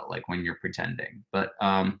camera like when you're pretending. But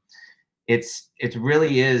it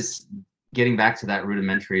really is getting back to that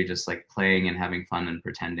rudimentary, just like playing and having fun and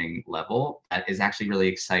pretending level that is actually really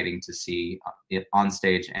exciting to see it on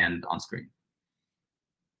stage and on screen.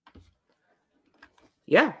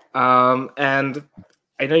 Yeah. And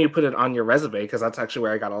I know you put it on your resume because that's actually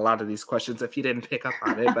where I got a lot of these questions if you didn't pick up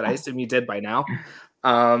on it, but I assume you did by now.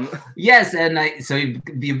 Yes, and so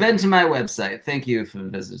you've been to my website. Thank you for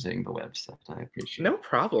visiting the website. I appreciate it. No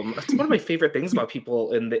problem. It's one of my favorite things about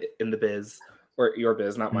people in the biz, or your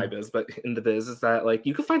biz, not my biz, but in the biz, is that like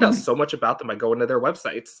you can find out so much about them by going to their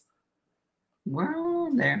websites.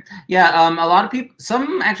 Well, there. Yeah, a lot of people,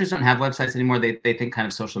 some actors don't have websites anymore. They think kind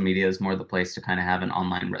of social media is more the place to kind of have an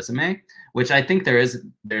online resume, which I think there's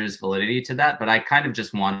validity to that. But I kind of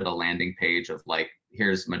just wanted a landing page of like,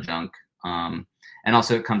 here's my junk. And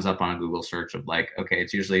also it comes up on a Google search of like, okay,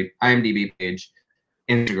 it's usually IMDb page,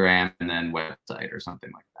 Instagram, and then website or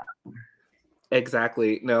something like that.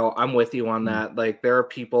 Exactly. No, I'm with you on that. Like there are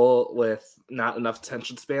people with not enough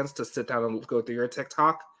attention spans to sit down and go through your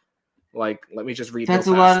TikTok. Like, let me just read. That's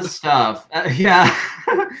a lot of stuff. Yeah.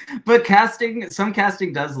 But some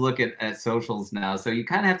casting does look at socials now. So you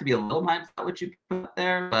kind of have to be a little mindful of what you put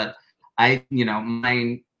there. But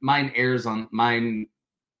mine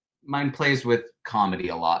plays with comedy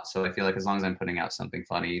a lot. So I feel like as long as I'm putting out something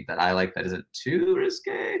funny that I like that isn't too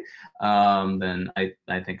risque, then I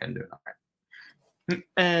think I'm doing all right.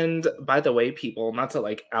 And by the way, people, not to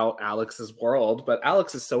like out Alex's world, but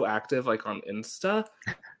Alex is so active like on Insta.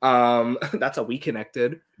 That's how we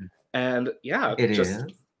connected. And yeah,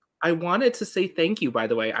 I wanted to say thank you, by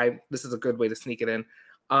the way. This is a good way to sneak it in.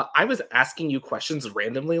 I was asking you questions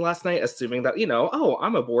randomly last night, assuming that,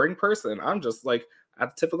 I'm a boring person. I'm just like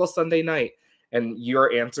at a typical Sunday night. And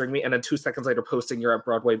you're answering me, and then 2 seconds later posting you're at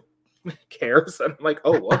Broadway Cares. And I'm like,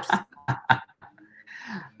 oh, whoops.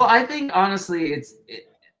 Well, I think honestly,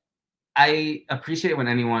 I appreciate when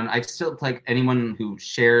I still like anyone who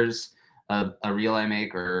shares a reel I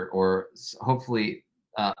make or hopefully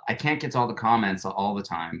I can't get to all the comments all the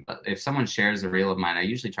time, but if someone shares a reel of mine, I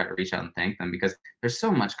usually try to reach out and thank them because there's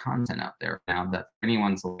so much content out there now that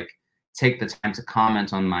anyone to like take the time to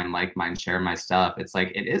comment on mine, like mine, share my stuff. It's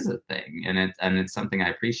like it is a thing, and it's something I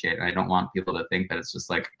appreciate. And I don't want people to think that it's just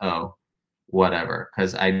like, oh, whatever,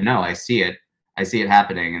 because I know I see it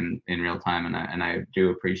happening in real time, and I do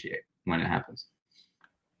appreciate when it happens.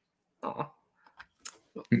 Oh,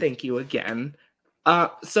 thank you again.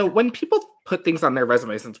 So when people put things on their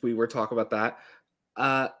resume, since we were talking about that,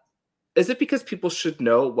 is it because people should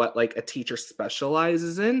know what like a teacher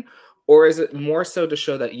specializes in, or is it more so to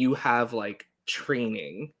show that you have like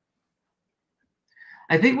training?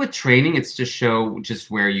 I think with training, it's to show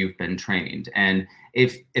just where you've been trained. And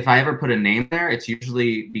if I ever put a name there, it's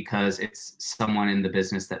usually because it's someone in the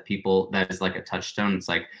business that is like a touchstone. It's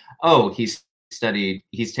like, oh, he's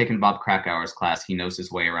taken Bob Krakauer's class. He knows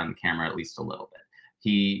his way around the camera at least a little bit.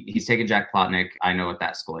 He's taken Jack Plotnick. I know what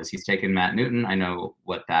that school is. He's taken Matt Newton. I know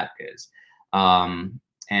what that is.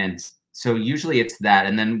 And so usually it's that.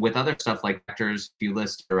 And then with other stuff like actors, if you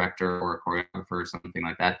list a director or a choreographer or something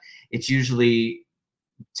like that, it's usually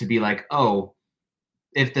to be like, oh,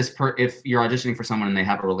 if you're auditioning for someone and they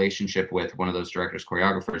have a relationship with one of those directors,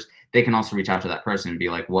 choreographers, they can also reach out to that person and be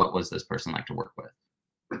like, what was this person like to work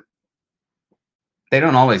with? They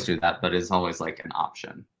don't always do that, but it's always like an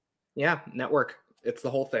option. Yeah, network. It's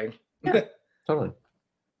the whole thing. Yeah, totally.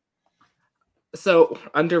 So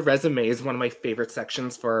under resumes, one of my favorite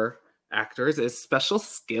sections for actors is special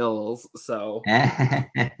skills. So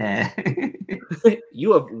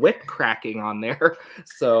you have whip cracking on there.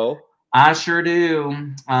 So I sure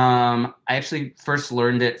do. I actually first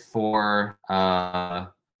learned it for a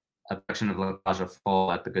production of La Cage aux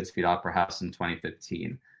Folles at the Goodspeed Opera House in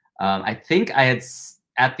 2015. I think I had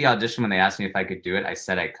at the audition when they asked me if I could do it, I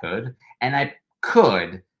said I could, and I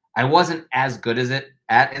could. I wasn't as good at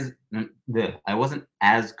it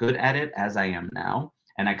as I am now,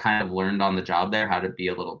 and I kind of learned on the job there how to be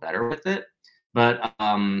a little better with it. But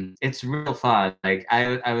it's real fun. Like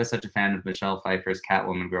I was such a fan of Michelle Pfeiffer's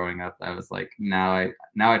Catwoman growing up. I was like, now I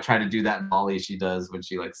try to do that volley she does when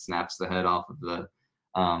she like snaps the head off of the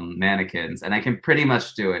mannequins, and I can pretty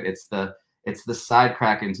much do it. It's the side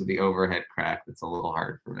crack into the overhead crack that's a little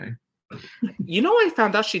hard for me. I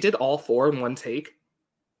found out she did all 4 in one take.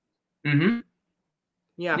 Mm-hmm.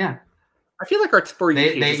 Yeah. I feel like our For You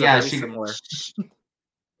pages are very similar.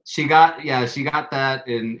 She got that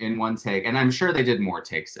in one take, and I'm sure they did more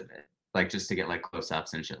takes of it, like just to get like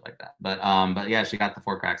close-ups and shit like that. But yeah, she got the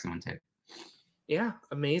 4 cracks in one take. Yeah,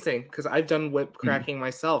 amazing. Because I've done whip cracking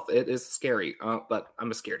myself. It is scary, but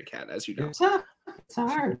I'm a scaredy cat, as you know. It's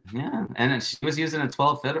hard, yeah. And she was using a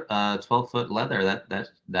 12-foot leather.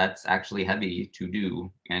 That's actually heavy to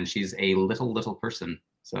do, and she's a little person.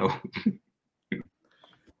 So,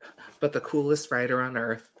 but the coolest writer on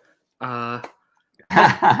earth. How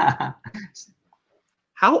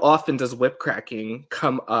How often does whip cracking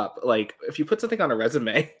come up? Like, if you put something on a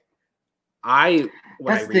resume, when I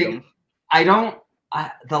read them.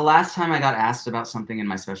 The last time I got asked about something in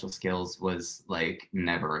my special skills was like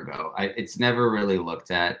never ago. It's never really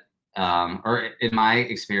looked at, or in my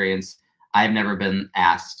experience, I've never been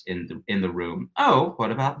asked in the room, oh,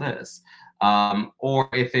 what about this? Or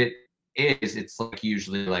if it is, it's like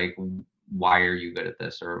usually like, why are you good at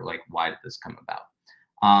this? Or like, why did this come about?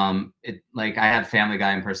 Like I have Family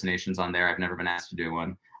Guy impersonations on there. I've never been asked to do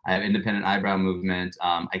one. I have independent eyebrow movement.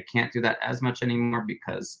 I can't do that as much anymore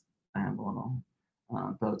because I have a little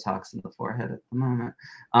Botox in the forehead at the moment.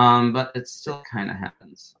 But it still kind of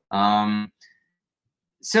happens.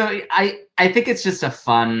 So I think it's just a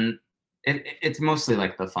fun. It's mostly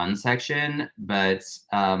like the fun section, but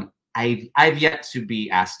I've yet to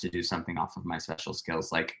be asked to do something off of my special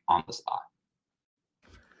skills like on the spot.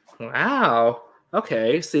 Wow.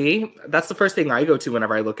 Okay, see, that's the first thing I go to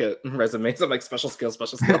whenever I look at resumes. I'm like, special skills,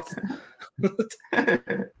 special skills. I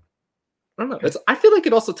don't know. I feel like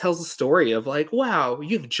it also tells a story of like, wow,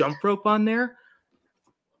 you have jump rope on there.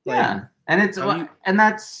 Like, yeah, and it's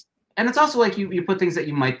also like you put things that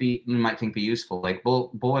you might think be useful, like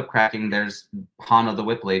bullwhip cracking. There's Hana the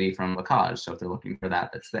Whip Lady from Lacage, so if they're looking for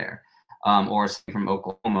that, that's there. Or something from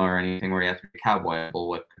Oklahoma or anything where you have to be a cowboy,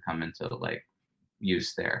 bullwhip could come into like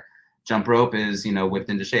use there. Jump rope is, whipped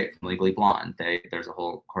into shape from Legally Blonde. There's a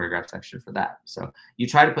whole choreographed section for that. So you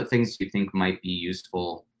try to put things you think might be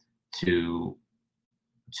useful to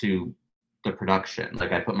the production.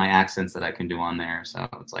 Like I put my accents that I can do on there. So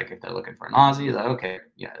it's like if they're looking for an Aussie, like, okay,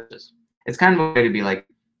 yeah, it's kind of a way to be like,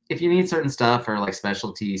 if you need certain stuff or like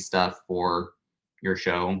specialty stuff for your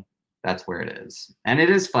show, that's where it is. And it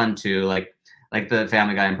is fun too. Like the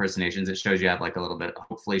Family Guy impersonations, it shows you have like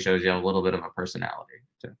hopefully shows you a little bit of a personality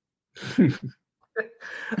too.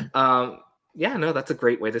 Yeah, no, that's a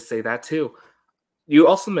great way to say that too. You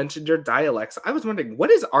also mentioned your dialects. I was wondering, what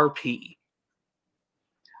is RP?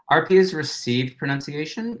 RP is received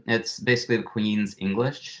pronunciation. It's basically the Queen's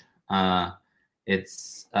English. But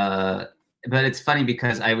it's funny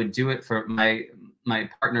because I would do it for my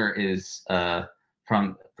partner is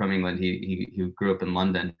from England. He grew up in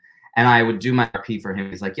London, and I would do my RP for him.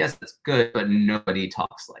 He's like, yes, that's good, but nobody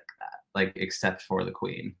talks like that, like except for the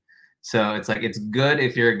Queen. So it's like, it's good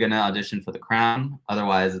if you're going to audition for the Crown.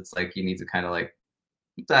 Otherwise, it's like you need to kind of like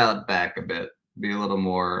dial it back a bit. Be a little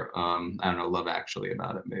more, I don't know, Love Actually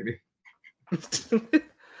about it, maybe.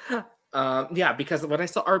 Yeah, because when I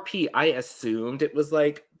saw RP, I assumed it was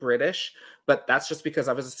like British, but that's just because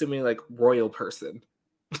I was assuming like royal person.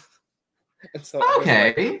 And so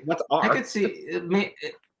okay, like, what's R? I could see it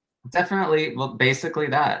definitely. Well, basically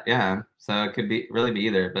that, yeah. So it could really be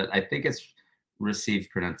either, but I think it's received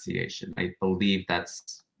pronunciation. I believe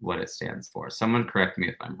that's what it stands for. Someone correct me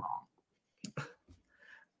if I'm wrong.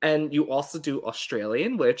 And you also do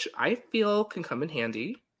Australian, which I feel can come in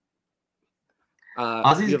handy.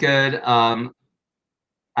 Aussie's good. I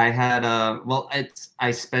had I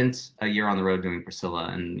spent a year on the road doing Priscilla,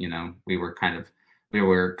 and we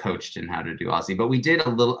were coached in how to do Aussie, but we did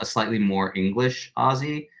a slightly more English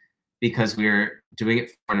Aussie because we were doing it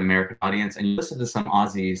for an American audience. And you listen to some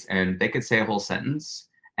Aussies, and they could say a whole sentence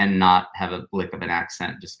and not have a lick of an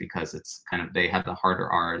accent, just because it's they have the harder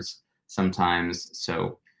R's sometimes.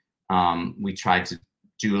 So we tried to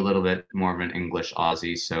do a little bit more of an English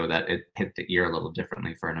Aussie so that it hit the ear a little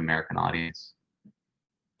differently for an American audience.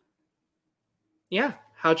 Yeah.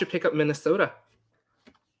 How'd you pick up Minnesota?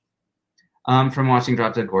 From watching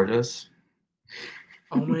Drop Dead Gorgeous.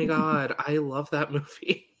 Oh my God. I love that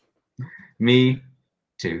movie. Me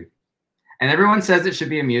too. And everyone says it should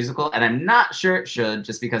be a musical, and I'm not sure it should,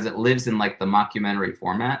 just because it lives in like the mockumentary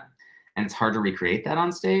format, and it's hard to recreate that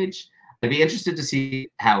on stage. I'd be interested to see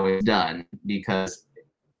how it's done, because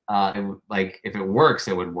if it works,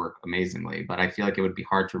 it would work amazingly. But I feel like it would be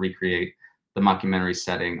hard to recreate the mockumentary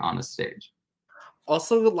setting on a stage.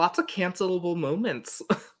 Also, lots of cancelable moments.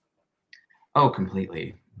 Oh,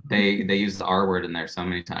 completely. They use the R word in there so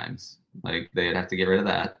many times. Like, they'd have to get rid of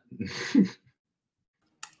that.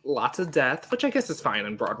 Lots of death, which I guess is fine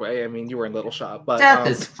on Broadway. I mean, you were in Little Shop, but death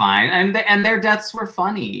is fine, and their deaths were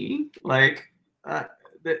funny. Like,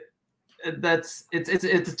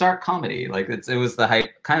 it's dark comedy. Like, it was the height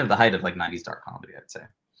of like 90s dark comedy, I'd say.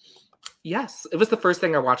 Yes, it was the first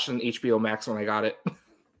thing I watched on HBO Max when I got it.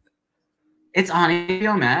 It's on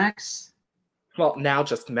HBO Max? Well, now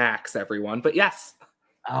just Max, everyone, but yes.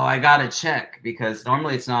 Oh, I gotta check, because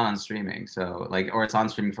normally it's not on streaming. So or it's on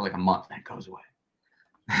streaming for like a month and it goes away.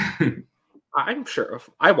 I'm sure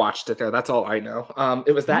I watched it there. That's all I know.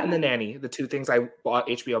 It was that and The Nanny, the two things I bought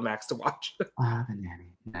HBO Max to watch. Ah, The Nanny.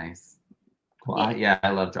 Nice. Well, Yeah. I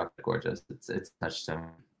love Dr. Gorgeous. It's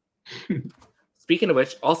touchstone. Speaking of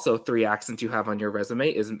which, also 3 accents you have on your resume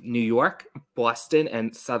is New York, Boston,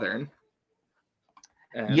 and Southern.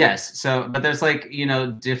 And Yes. So, but there's like,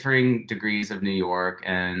 differing degrees of New York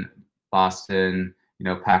and Boston,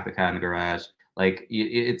 pack the car in the garage. Like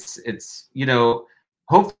it's,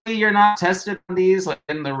 hopefully you're not tested on these like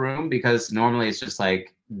in the room, because normally it's just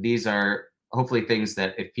like, these are hopefully things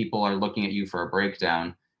that if people are looking at you for a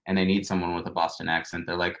breakdown and they need someone with a Boston accent,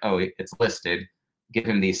 they're like, oh, it's listed, give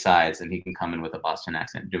him these sides and he can come in with a Boston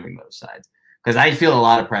accent doing those sides. Because I feel a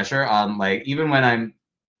lot of pressure on, like, even when I'm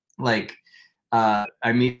like,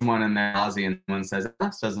 I meet someone and they're Aussie and someone says,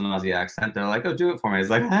 Alex does an Aussie accent. They're like, oh, do it for me. It's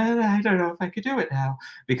like, I don't know if I could do it now,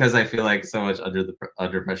 because I feel like so much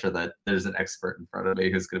under pressure that there's an expert in front of me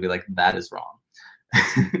who's going to be like, that is wrong.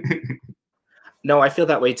 no, I feel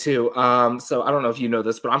that way too. So I don't know if you know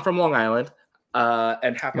this, but I'm from Long Island,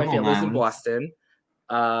 and half my family's in Boston.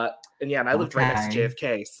 And yeah, and I lived right next to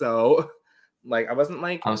JFK. So like, I wasn't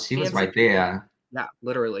like, oh, she was right there. Yeah,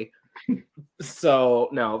 literally. So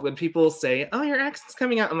no, when people say, "Oh, your accent's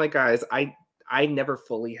coming out," I'm like, guys, I never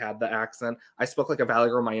fully had the accent. I spoke like a Valley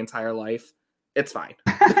girl my entire life. It's fine.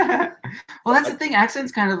 Well, that's the thing.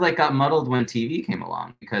 Accents kind of like got muddled when TV came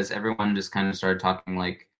along, because everyone just kind of started talking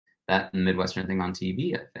like that Midwestern thing on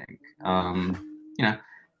TV, I think.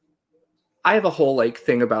 I have a whole like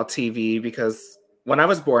thing about TV, because when I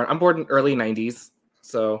was born, I'm born in early 90s.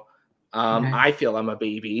 So okay. I feel I'm a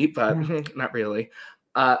baby, but not really.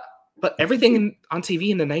 But everything on TV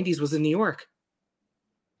in the 90s was in New York.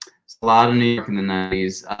 A lot of New York in the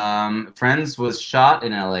 90s. Friends was shot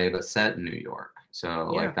in LA, but set in New York. So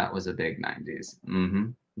like that was a big 90s.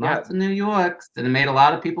 Lots of New Yorks. And it made a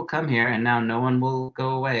lot of people come here, and now no one will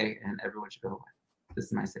go away, and everyone should go away. This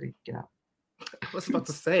is my city. Get out. I was about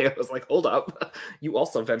to say, I was like, hold up. You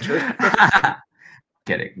also ventured.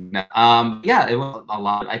 Kidding. No. Yeah, it was a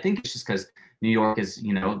lot. I think it's just because New York is,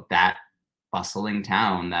 that bustling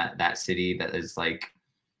town, that city that is like,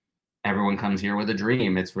 everyone comes here with a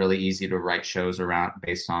dream. It's really easy to write shows around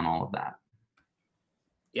based on all of that.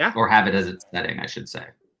 Yeah. Or have it as its setting, I should say.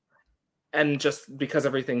 And just because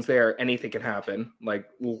everything's there, anything can happen. Like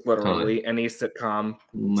literally any sitcom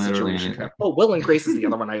situation. Oh, Will and Grace is the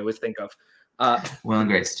other one I always think of. Will and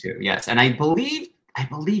Grace too. Yes. And I believe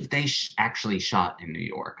they actually shot in New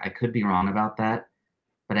York. I could be wrong about that,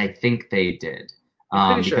 but I think they did.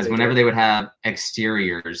 Because whenever they would have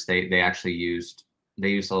exteriors, they actually used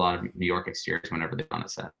a lot of New York exteriors whenever they on a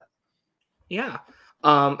set. Yeah.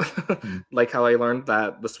 Like how I learned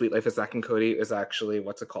that The Sweet Life of Zack and Cody is actually,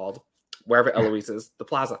 what's it called? Wherever Eloise is, the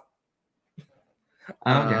plaza.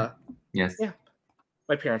 Oh, okay. Yes. Yeah.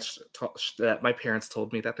 My parents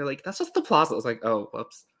told me that. They're like, that's just the plaza. I was like, oh,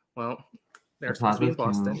 whoops. Well, they're supposed to be in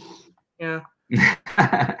Boston. Yeah.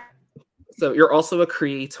 So you're also a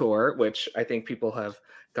creator, which I think people have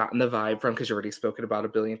gotten the vibe from because you've already spoken about a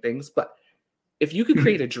billion things. But if you could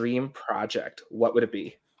create a dream project, what would it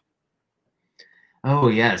be? Oh,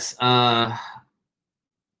 yes. I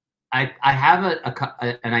have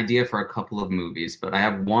an idea for a couple of movies, but I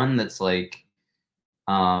have one that's like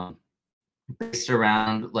based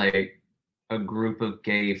around like a group of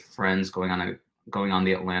gay friends going on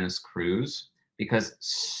the Atlantis cruise, because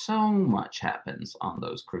so much happens on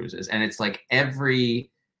those cruises, and it's like every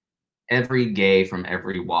gay from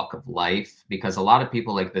every walk of life, because a lot of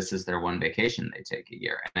people, like, this is their one vacation they take a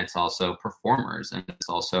year, and it's also performers, and it's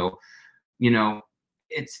also,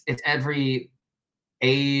 it's every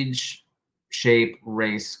age, shape,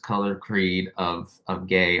 race, color, creed of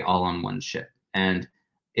gay all on one ship. And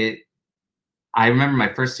I remember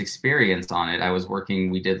my first experience on it. I was working,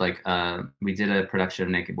 we did a production of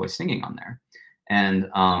Naked Boy Singing on there. And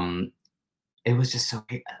it was just so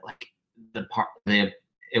like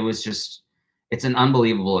it's an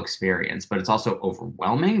unbelievable experience, but it's also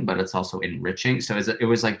overwhelming, but it's also enriching. So it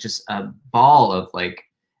was like just a ball of like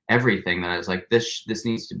everything that I was like, this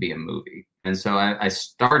needs to be a movie. And so I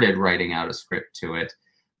started writing out a script to it,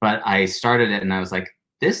 but I started it and I was like,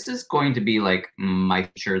 this is going to be like my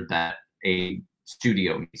feature that a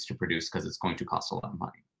studio needs to produce, because it's going to cost a lot of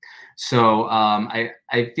money. So I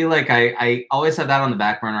feel like I always have that on the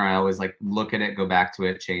back burner. I always like look at it, go back to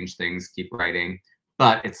it, change things, keep writing.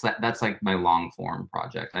 But that's like my long form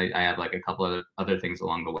project. I have like a couple of other things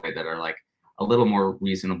along the way that are like a little more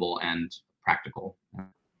reasonable and practical.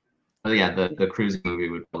 But yeah, the cruising movie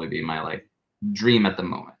would probably be my like dream at the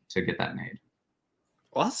moment to get that made.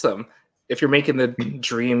 Awesome. If you're making the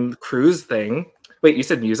dream cruise thing, wait, you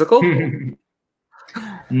said musical?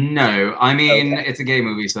 No, I mean, Okay. it's a gay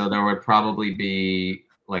movie, so there would probably be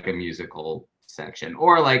like a musical section,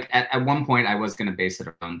 or like at one point I was gonna base it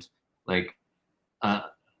around like uh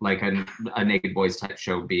like a naked boys type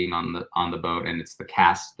show being on the boat, and it's the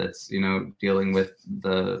cast that's dealing with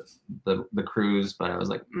the cruise. But I was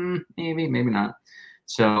like, maybe not.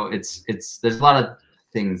 So it's there's a lot of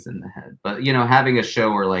things in the head, but having a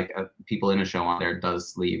show or like people in a show on there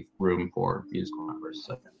does leave room for musical numbers,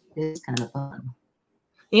 so it's kind of fun.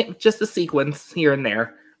 Yeah, just a sequence here and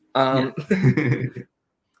there. Yeah.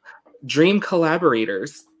 Dream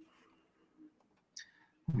collaborators.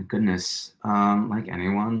 Oh my goodness. Like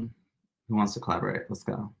anyone who wants to collaborate, let's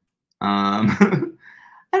go. I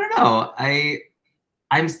don't know.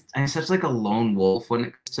 I'm such like a lone wolf when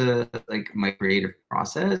it comes to like my creative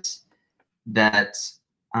process that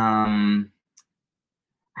I'd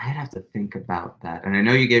have to think about that. And I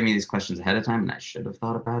know you gave me these questions ahead of time, and I should have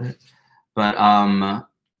thought about it. But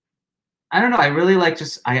I don't know. I really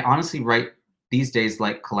I honestly write these days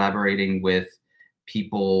like collaborating with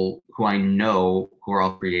people who I know who are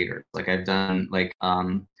all creators. Like I've done like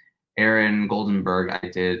Aaron Goldenberg. I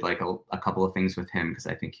did like a couple of things with him because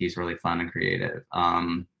I think he's really fun and creative.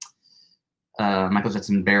 Michael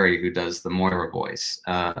Judson Berry, who does the Moira voice.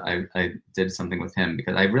 I did something with him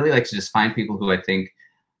because I really like to just find people who I think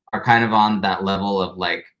are kind of on that level of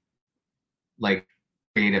like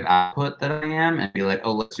creative output that I am, and be like,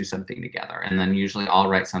 oh, let's do something together. And then usually I'll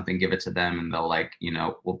write something, give it to them, and they'll like,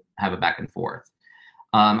 we'll have a back and forth.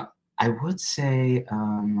 I would say,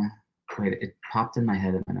 wait, it popped in my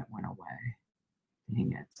head and then it went away.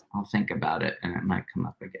 Dang it. I'll think about it and it might come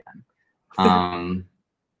up again.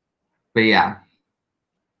 But yeah.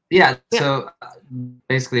 So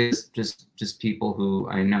basically just people who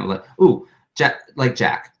I know, like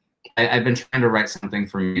Jack. I've been trying to write something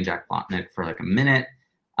for me and Jack Plotnick for like a minute.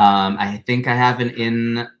 I think I have an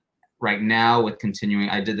in right now with continuing.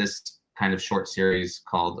 I did this kind of short series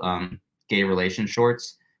called Gay Relation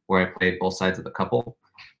Shorts, where I played both sides of the couple.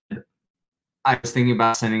 I was thinking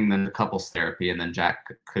about sending them to couples therapy, and then Jack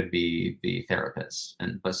could be the therapist.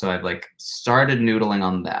 So I've like started noodling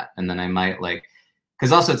on that, and then I might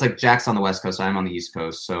because also it's like Jack's on the West Coast, so I'm on the East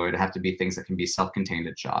Coast, so it'd have to be things that can be self-contained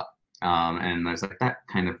and shot. And I was like, that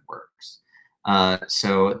kind of works.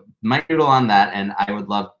 So might noodle on that, and I would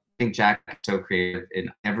love. I think Jack is so creative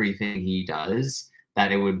in everything he does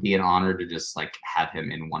that it would be an honor to just like have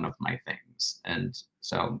him in one of my things. And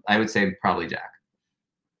so I would say probably Jack.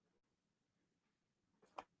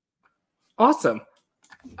 Awesome.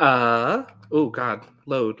 Oh God,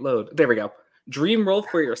 load. There we go. Dream role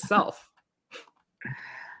for yourself.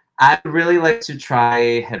 I'd really like to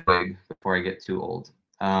try Hedwig before I get too old.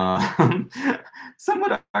 Some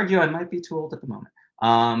would argue I might be too old at the moment.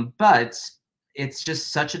 But it's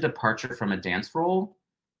just such a departure from a dance role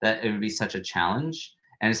that it would be such a challenge.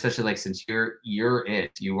 And especially like since you're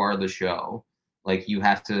it, you are the show. Like you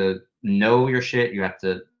have to know your shit, you have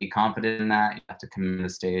to be confident in that, you have to come in the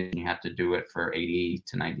stage, and you have to do it for 80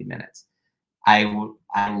 to 90 minutes. I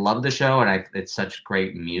love the show, and it's such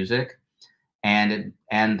great music, and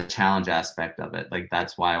the challenge aspect of it. Like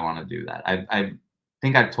that's why I want to do that. I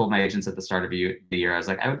think I've told my agents at the start of the year, I was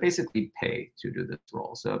like, I would basically pay to do this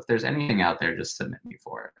role. So if there's anything out there, just submit me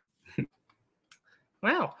for it.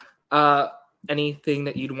 Wow. Anything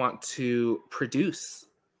that you'd want to produce?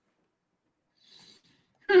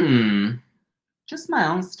 Just my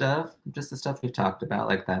own stuff, just the stuff we've talked about,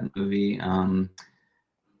 like that movie. I'm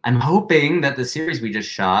hoping that the series we just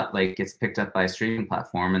shot like gets picked up by a streaming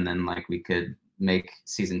platform, and then like we could make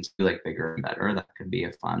season 2 like bigger and better. That could be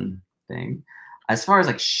a fun thing. As far as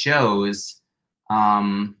like shows,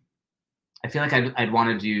 I feel like I'd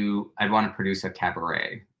want to produce a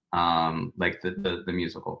cabaret, like the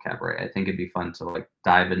musical cabaret. I think it'd be fun to like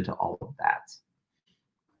dive into all of that.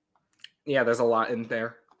 Yeah, there's a lot in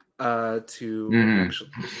there. Actually,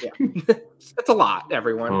 yeah, it's a lot.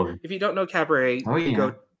 Everyone, Totally. If you don't know cabaret,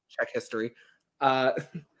 go check history.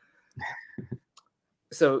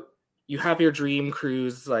 So you have your dream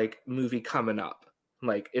cruise like movie coming up,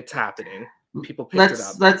 like it's happening. People picked it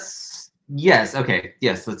up. Let's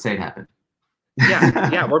say it happened.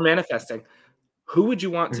 Yeah, we're manifesting. Who would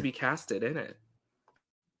you want to be casted in it?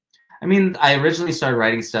 I mean, I originally started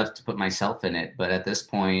writing stuff to put myself in it, but at this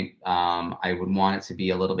point, I would want it to be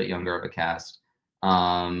a little bit younger of a cast.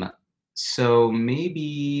 So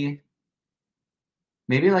maybe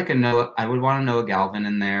like I would want a Noah Galvin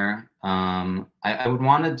in there. I would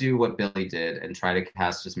want to do what Billy did and try to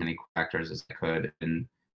cast as many actors as I could and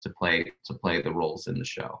to play the roles in the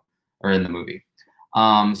show or in the movie.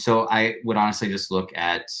 So I would honestly just look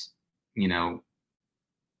at,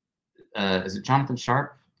 is it Jonathan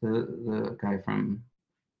Sharp, the guy from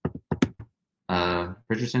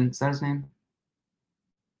Bridgerton? Is that his name?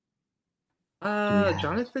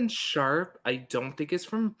 Jonathan Sharp, I don't think is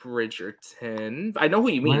from Bridgerton. I know who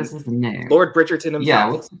you What mean. is his name? Lord Bridgerton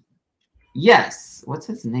himself. Yes. What's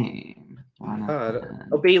his name?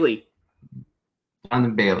 Bailey.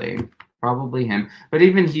 Jonathan Bailey. Probably him. But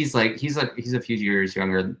even he's a few years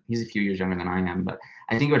younger. He's a few years younger than I am, but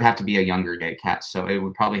I think it would have to be a younger gay cast. So it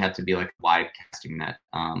would probably have to be like a wide casting net,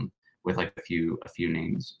 with like a few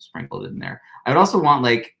names sprinkled in there. I would also want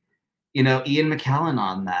like, Ian McKellen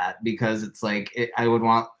on that, because it's like I would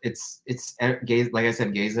want it's gays, like I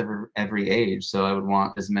said, gays every age. So I would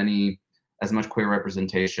want as much queer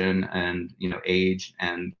representation and age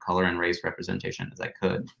and color and race representation as I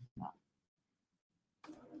could.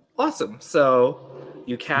 Awesome. So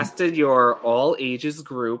you casted your all ages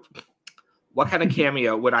group. What kind of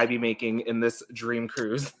cameo would I be making in this dream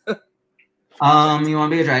cruise? You want to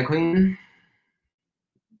be a drag queen?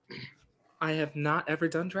 I have not ever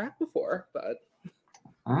done drag before, but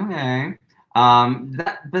okay.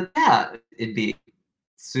 It'd be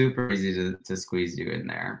super easy to squeeze you in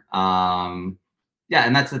there. Yeah,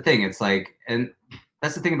 and that's the thing. It's like, and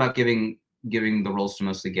that's the thing about giving the roles to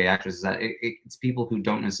mostly gay actors, is that it's people who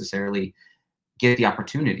don't necessarily get the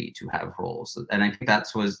opportunity to have roles. And I think that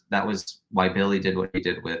was why Billy did what he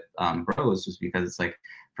did with Bros, was because it's like,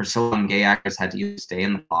 for so long gay actors had to either stay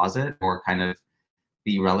in the closet or kind of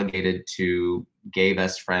be relegated to gay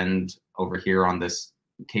best friend over here on this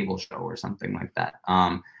cable show or something like that.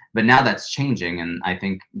 But now that's changing, and I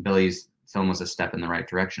think Billy's film was a step in the right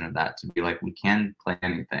direction of that, to be like, we can play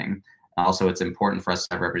anything. Also, it's important for us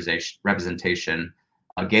to have representation,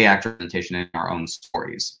 gay actor representation in our own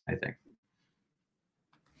stories, I think.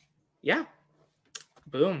 Yeah.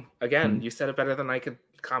 Boom. Again, you said it better than I could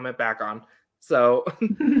comment back on. So,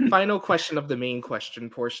 final question of the main question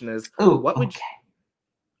portion is, what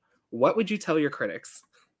would you tell your critics?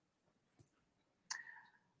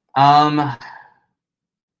 I'd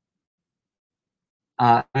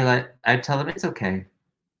tell them it's okay.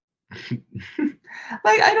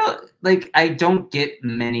 I don't get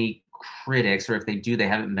many critics, or if they do, they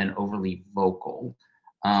haven't been overly vocal.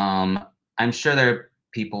 I'm sure there are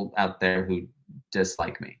people out there who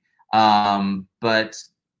dislike me, but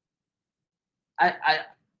I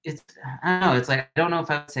don't know. It's like, I don't know if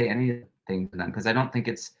I would say anything to them, because I don't think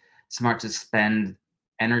it's smart to spend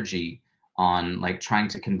energy on like trying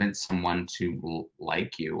to convince someone to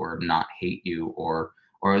like you or not hate you, or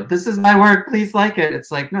this is my work, please like it. It's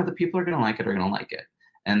like, no, the people who are going to like it are going to like it,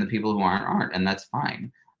 and the people who aren't, and that's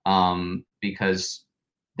fine, because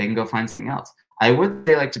they can go find something else. I would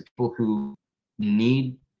say, like, to people who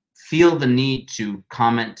feel the need to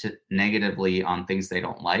comment negatively on things they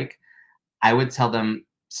don't like, I would tell them,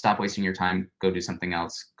 stop wasting your time, go do something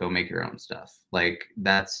else, go make your own stuff. Like,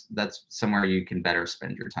 that's somewhere you can better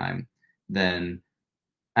spend your time than,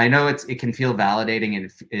 I know it can feel validating,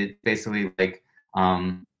 and it basically like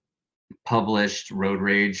published road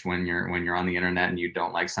rage when you're on the internet and you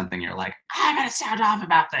don't like something, you're like, I'm gonna sound off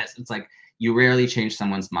about this. It's like, you rarely change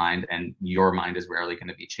someone's mind, and your mind is rarely going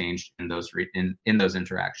to be changed in those in those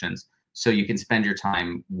interactions. So you can spend your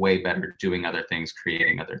time way better doing other things,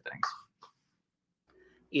 creating other things.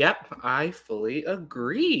 Yep, I fully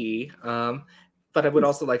agree. But I would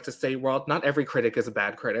also like to say, World, not every critic is a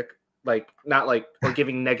bad critic. Or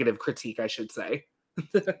giving negative critique, I should say.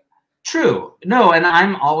 True. No, and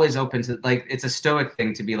I'm always open to, like, it's a stoic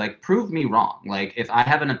thing to be like, prove me wrong. Like, if I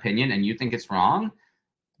have an opinion and you think it's wrong,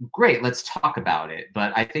 great, let's talk about it.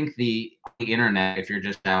 But I think the internet, if you're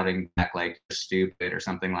just shouting back like you're stupid or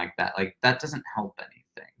something like that doesn't help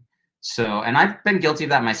anything. So, and I've been guilty of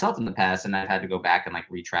that myself in the past, and I've had to go back and like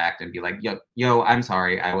retract and be like, yo, I'm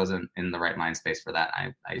sorry, I wasn't in the right mind space for that.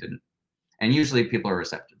 I didn't. And usually people are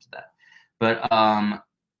receptive to that. But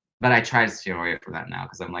I try to steer away from that now,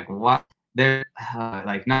 because I'm like, what? There,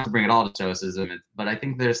 like, not to bring it all to stoicism, but I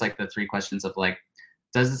think there's like the three questions of like,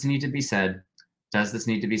 does this need to be said? Does this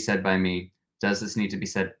need to be said by me? Does this need to be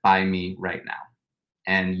said by me right now?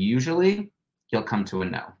 And usually you'll come to a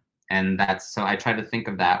no. And so I try to think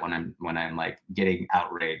of that when I'm like getting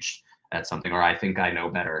outraged at something, or I think I know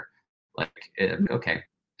better. Like, okay,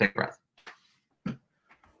 take a breath.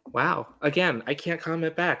 Wow. Again, I can't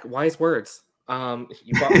comment back. Wise words.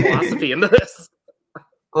 You brought philosophy into this.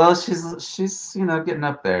 Well, she's getting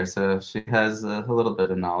up there, so she has a little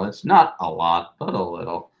bit of knowledge. Not a lot, but a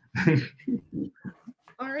little.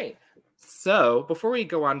 All right. So before we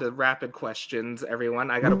go on to rapid questions, everyone,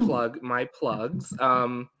 I got to plug my plugs.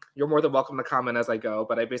 You're more than welcome to comment as I go,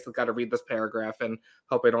 but I basically got to read this paragraph and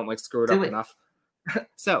hope I don't like screw it up enough.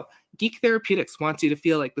 So, Geek Therapeutics wants you to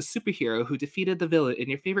feel like the superhero who defeated the villain in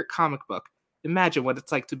your favorite comic book. Imagine what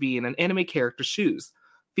it's like to be in an anime character's shoes.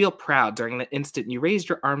 Feel proud during the instant you raised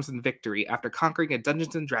your arms in victory after conquering a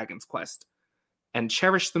Dungeons and Dragons quest. And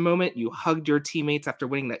cherish the moment you hugged your teammates after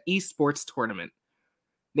winning the esports tournament.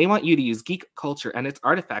 They want you to use geek culture and its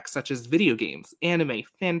artifacts such as video games, anime,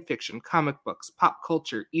 fan fiction, comic books, pop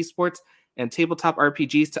culture, esports, and tabletop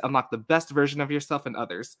RPGs to unlock the best version of yourself and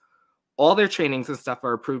others. All their trainings and stuff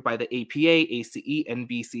are approved by the APA, ACE, and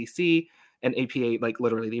BCC. And APA, like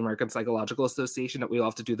literally the American Psychological Association that we all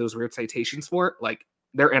have to do those weird citations for, like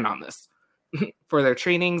they're in on this. For their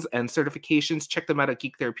trainings and certifications, check them out at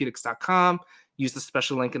geektherapeutics.com. Use the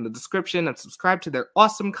special link in the description and subscribe to their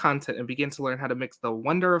awesome content and begin to learn how to mix the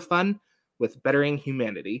wonder of fun with bettering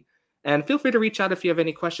humanity. And feel free to reach out if you have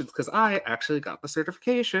any questions, because I actually got the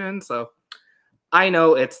certification. So I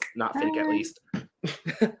know it's not fake, at least.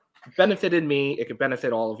 Benefited me. It could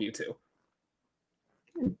benefit all of you too.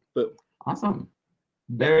 Boom. Awesome.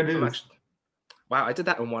 There it is. Wow, I did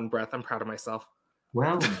that in one breath. I'm proud of myself.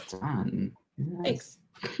 Well done. Thanks.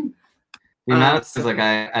 The amount of like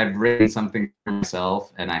I've written something for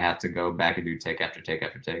myself and I have to go back and do take after take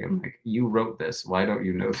after take. I'm like, you wrote this. Why don't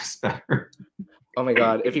you know this better? Oh my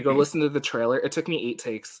god! If you go listen to the trailer, it took me 8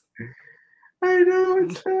 takes. I know.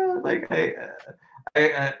 It's like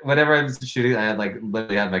I whenever I was shooting, I had like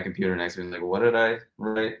literally had my computer next to me. Like, what did I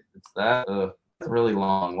write? It's that. It's really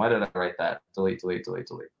long. Why did I write that? Delete.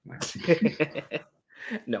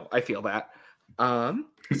 No, I feel that.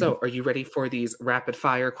 So are you ready for these rapid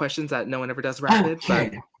fire questions that no one ever does rapid?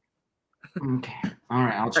 Okay. Okay. All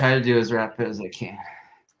right. I'll try to do as rapid as I can.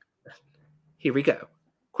 Here we go.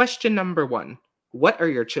 Question number 1. What are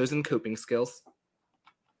your chosen coping skills?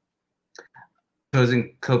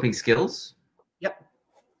 Chosen coping skills? Yep.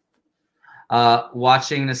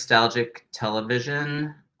 Watching nostalgic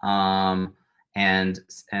television, and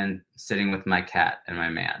sitting with my cat and my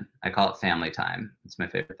man. I call it family time. It's my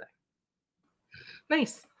favorite thing.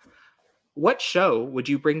 Nice. What show would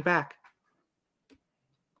you bring back?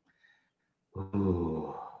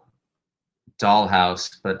 Ooh.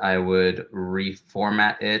 Dollhouse, but I would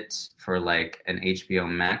reformat it for like an HBO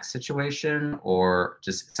Max situation or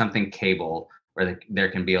just something cable where there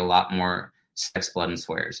can be a lot more sex, blood, and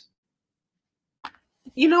swears.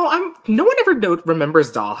 You know, no one ever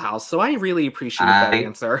remembers Dollhouse, so I really appreciate that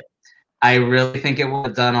answer. I really think it would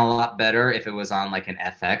have done a lot better if it was on like an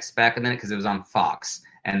FX back in the day, because it was on Fox.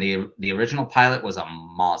 And the original pilot was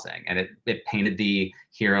amazing, and it painted the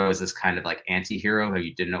hero as this kind of like anti-hero who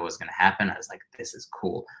you didn't know what was going to happen. I was like, this is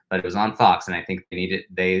cool, but it was on Fox, and I think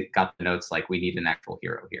they got the notes like, we need an actual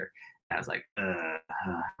hero here. And I was like, it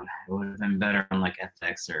would have been better on like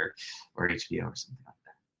FX or HBO or something like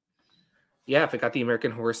that. Yeah, if it got the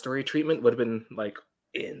American Horror Story treatment, would have been like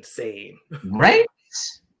insane, right?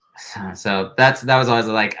 So that was always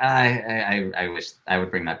like, I wish I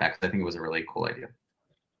would bring that back, because I think it was a really cool idea.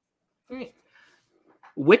 Right.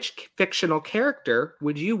 Which fictional character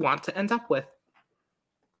would you want to end up with?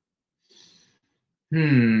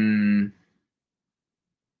 Oh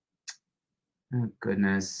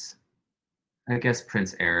goodness. I guess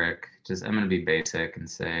Prince Eric. I'm gonna be basic and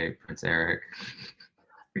say Prince Eric.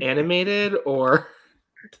 Animated or?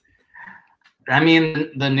 I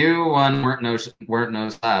mean, the new one weren't no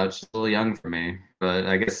slouch. She's a little young for me, but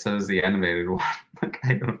I guess so is the animated one. Like,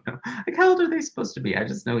 I don't know. Like, how old are they supposed to be? I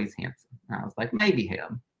just know he's handsome. And I was like, maybe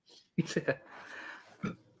him.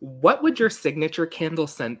 What would your signature candle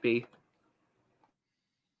scent be?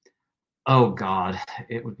 Oh God,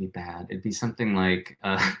 it would be bad. It'd be something like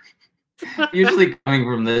I'm usually coming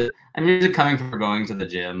from going to the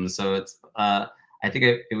gym, so it's I think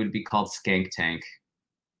it would be called Skank Tank.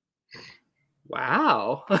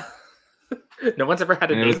 Wow. No one's ever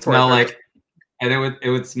had a name name for it. And it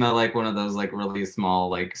would smell like one of those like really small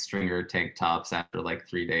like stringer tank tops after like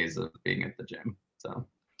 3 days of being at the gym. So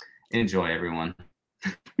enjoy, everyone.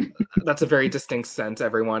 That's a very distinct scent,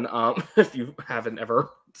 everyone. If you haven't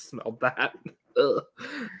ever smelled that. Ugh.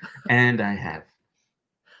 And I have.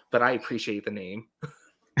 But I appreciate the name.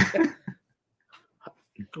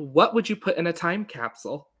 What would you put in a time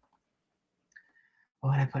capsule?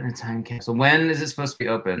 What would I put in a time capsule? When is it supposed to be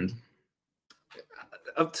opened?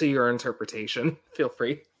 Up to your interpretation. Feel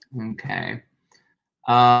free. Okay.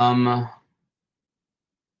 Oh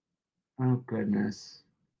goodness.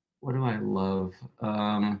 What do I love?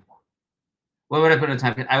 What would I put in a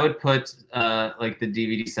time capsule? I would put like the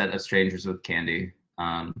DVD set of Strangers with Candy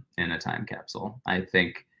in a time capsule. I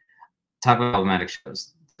think top of problematic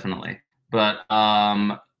shows, definitely. But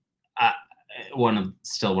one of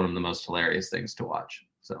the most hilarious things to watch.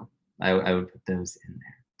 So I would put those in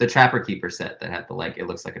there. The Trapper Keeper set that had the like, it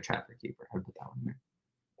looks like a Trapper Keeper. I would put that one in there.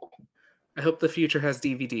 I hope the future has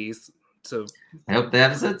DVDs. So I hope they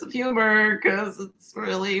have a sense of humor because it's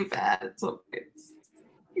really bad.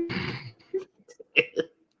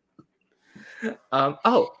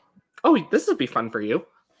 Oh, this would be fun for you.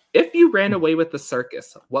 If you ran away with the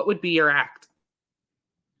circus, what would be your act?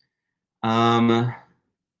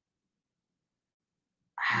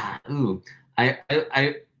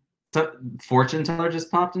 Fortune teller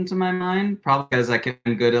just popped into my mind. Probably because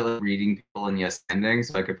I'm good at like, reading people and yes ending,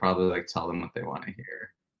 so I could probably like tell them what they want to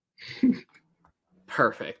hear.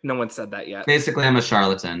 Perfect. No one said that yet. Basically, I'm a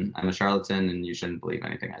charlatan. And you shouldn't believe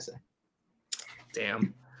anything I say.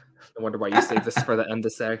 Damn. I wonder why you saved this for the end to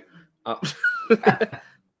say. What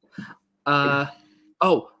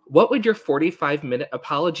would your 45-minute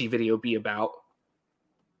apology video be about?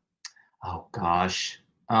 Oh gosh.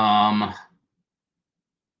 And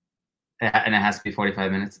it has to be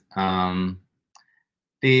 45 minutes.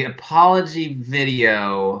 The apology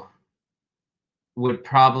video I'd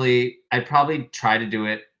probably try to do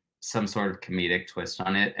it some sort of comedic twist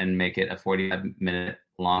on it and make it a 45-minute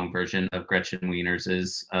long version of Gretchen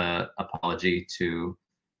Wieners's apology to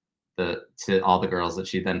all the girls that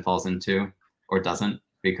she then falls into or doesn't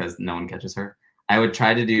because no one catches her. I would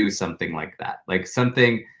try to do something like that, like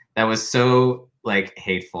something that was so like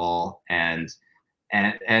hateful and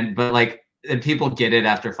people get it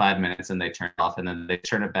after 5 minutes and they turn it off and then they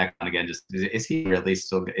turn it back on again. Just is he really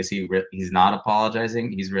still? He's not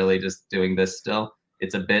apologizing. He's really just doing this still.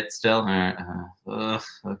 It's a bit still.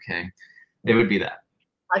 Okay, it would be that.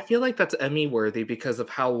 I feel like that's Emmy worthy because of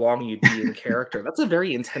how long you'd be in character. That's a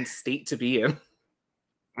very intense state to be in.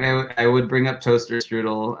 I would bring up toaster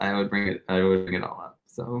strudel. I would bring it all up.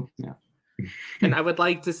 So yeah. And I would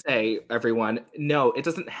like to say, everyone, no, it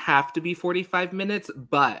doesn't have to be 45 minutes,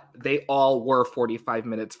 but they all were 45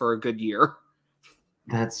 minutes for a good year.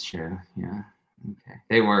 That's true. Yeah. Okay.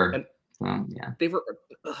 They were. Yeah. They were.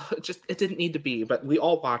 It didn't need to be, but we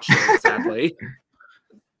all watched it, sadly.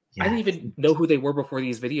 Yeah. I didn't even know who they were before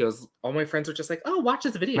these videos. All my friends were just like, "Oh, watch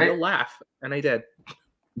this video, you'll laugh," and I did.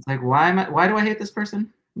 It's like, why do I hate this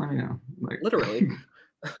person? Let me know. Like, literally.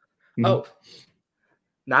 Oh.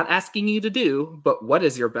 Not asking you to do, but what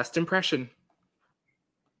is your best impression?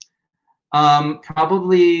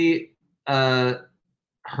 Probably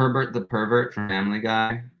Herbert the pervert from Family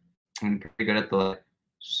Guy. I'm pretty good at the like.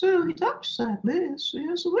 So he talks like this. He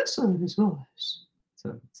has a whistle in his voice.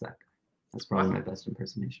 So it's that. That's probably my best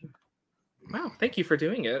impersonation. Wow, thank you for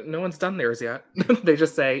doing it. No one's done theirs yet. They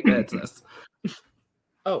just say it's this.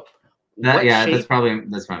 Oh, that's probably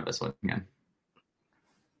my best one. Yeah.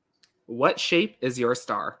 What shape is your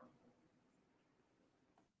star?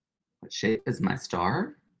 What shape is my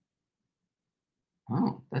star?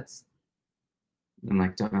 Oh, I'm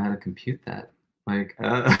like, don't know how to compute that. Like,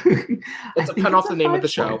 it's a pen off the name of the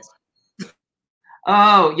show.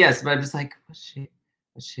 Oh, yes, but I'm just like, what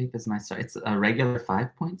shape is my star? It's a regular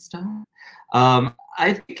 5-point star.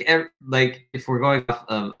 I think like if we're going off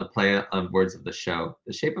of a play of words of the show,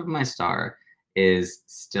 the shape of my star is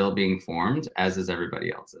still being formed, as is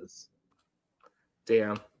everybody else's.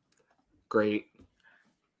 Damn. Great.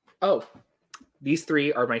 Oh, these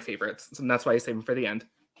three are my favorites, and that's why I save them for the end.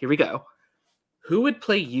 Here we go. Who would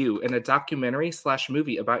play you in a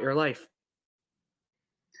documentary/movie about your life?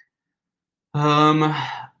 A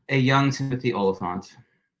young Timothy Oliphant.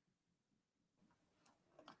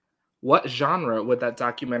 What genre would that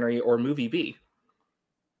documentary or movie be?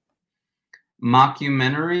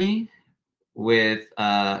 Mockumentary with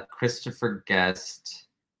Christopher Guest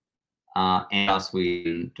and Joss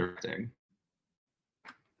Whedon directing.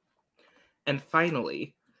 And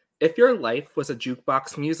finally, if your life was a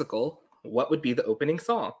jukebox musical, what would be the opening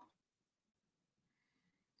song?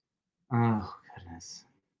 Oh, goodness.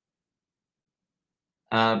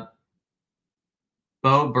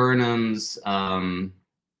 Bo Burnham's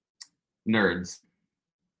Nerds.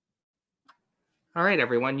 All right,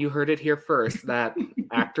 everyone, you heard it here first. That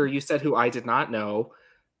actor you said who I did not know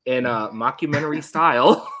in a mockumentary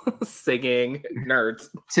style singing Nerds.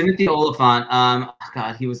 Timothy Oliphant.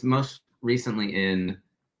 God, he was most recently in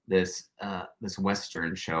this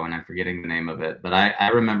Western show, and I'm forgetting the name of it. But I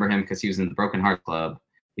remember him because he was in the Broken Heart Club.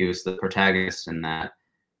 He was the protagonist in that.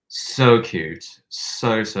 So cute,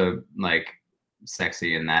 so like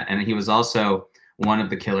sexy in that, and he was also one of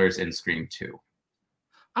the killers in Scream 2.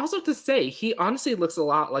 I was about to say he honestly looks a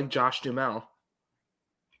lot like Josh Duhamel.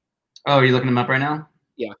 Oh, are you looking him up right now?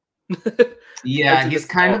 Yeah. Yeah, he's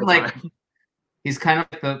kind of like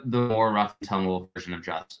the more rough and tumble version of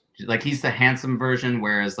Josh Like he's the handsome version,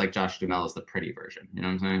 whereas like Josh Duhamel is the pretty version. You know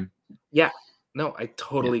what I'm saying? Yeah. No, I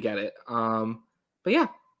totally get it. But yeah,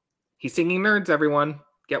 he's singing Nerds, everyone.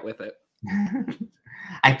 Get with it.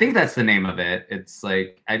 I think that's the name of it. It's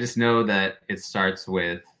like I just know that it starts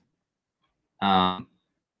with the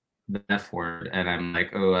F word, and I'm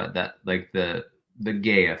like, oh, that like the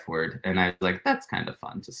gay F word, and I was like, that's kind of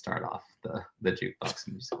fun to start off the jukebox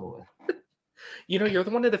musical with. You know, you're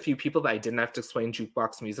one of the few people that I didn't have to explain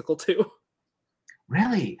jukebox musical to.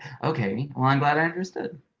 Really? Okay. Well, I'm glad I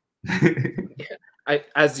understood. Yeah.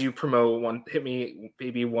 As you promote one, hit me,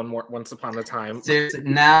 baby, one more, Once Upon a Time.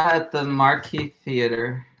 Now at the Marquee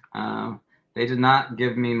Theater, they did not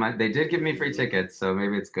give me they did give me free tickets, so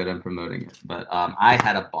maybe it's good I'm promoting it. But I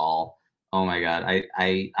had a ball. Oh my God.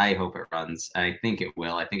 I hope it runs. I think it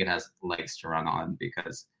will. I think it has legs to run on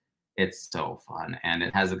because it's so fun and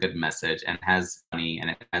it has a good message and it has funny and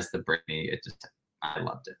it has the Britney. I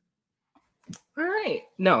loved it. All right.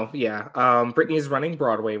 No, yeah. Britney's running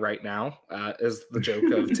Broadway right now, is the joke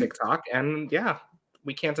of TikTok. And yeah,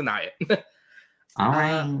 we can't deny it. All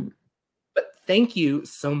right. But thank you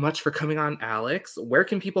so much for coming on, Alex. Where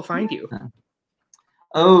can people find you?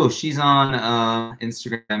 Oh, she's on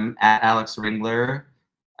Instagram at Alex Ringler.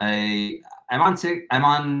 I'm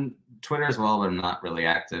on Twitter as well, but I'm not really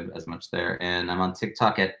active as much there. And I'm on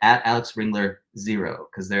TikTok at Alex Ringler 0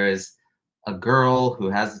 because there is a girl who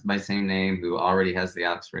has my same name who already has the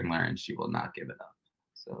Alex Ringler and she will not give it up.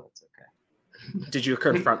 So it's okay. Did you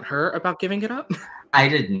confront her about giving it up? I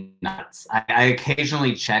did not. I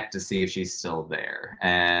occasionally check to see if she's still there,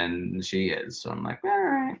 and she is. So I'm like, all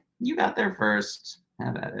right, you got there first.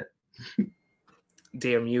 Have at it.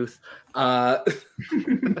 Damn youth. But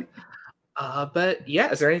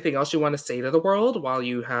yeah, is there anything else you want to say to the world while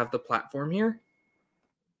you have the platform here?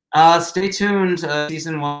 Stay tuned.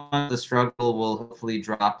 Season 1 of The Struggle will hopefully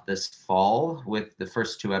drop this fall with the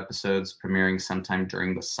first 2 episodes premiering sometime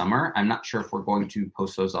during the summer. I'm not sure if we're going to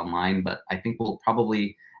post those online, but I think we'll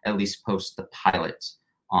probably at least post the pilot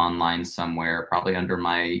online somewhere, probably under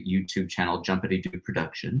my YouTube channel, Jumpity Doo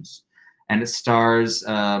Productions. And it stars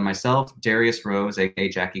myself, Darius Rose, aka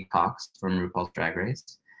Jackie Cox from RuPaul's Drag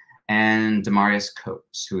Race, and Demarius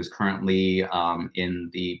Coates, who is currently in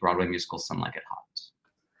the Broadway musical Some Like It Hot.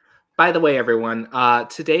 By the way, everyone,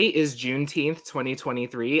 today is Juneteenth,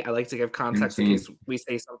 2023. I like to give context in case we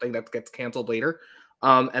say something that gets canceled later.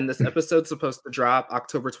 And this episode's supposed to drop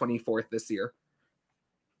October 24th this year.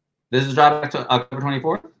 This is dropping October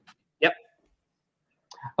 24th? Yep.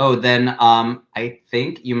 Oh, then I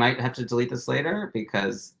think you might have to delete this later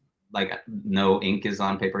because like no ink is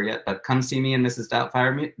on paper yet. But come see me in Mrs.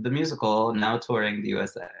 Doubtfire, the musical, now touring the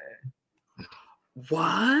USA.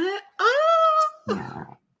 What? Yeah.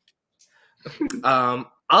 I'll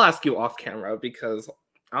ask you off camera because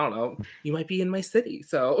I don't know, you might be in my city,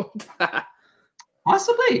 so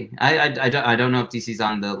possibly. I don't know if DC's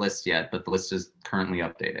on the list yet, but the list is currently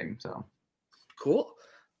updating. So cool.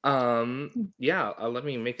 Yeah, let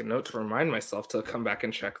me make a note to remind myself to come back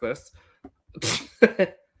and check this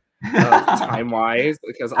time wise,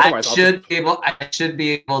 because otherwise I should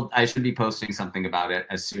be posting something about it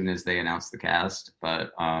as soon as they announce the cast,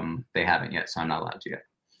 but they haven't yet, so I'm not allowed to yet.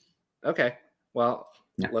 Okay, well,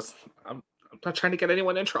 yeah. I'm not trying to get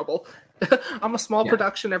anyone in trouble. I'm a small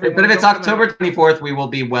production, everyone. But if it's October 24th, we will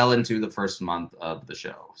be well into the first month of the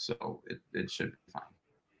show, so it should be fine.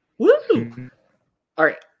 Woo! All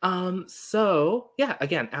right. So yeah,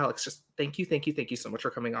 again, Alex, just thank you so much for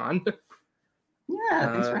coming on.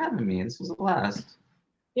 Yeah, thanks for having me. This was a blast.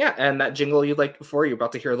 Yeah, and that jingle you liked before, you're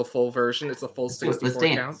about to hear the full version. It's a full 64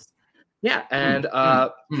 counts. Yeah, and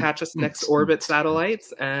catch us next Orbit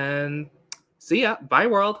Satellites, and see ya. Bye,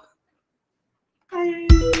 world. Bye.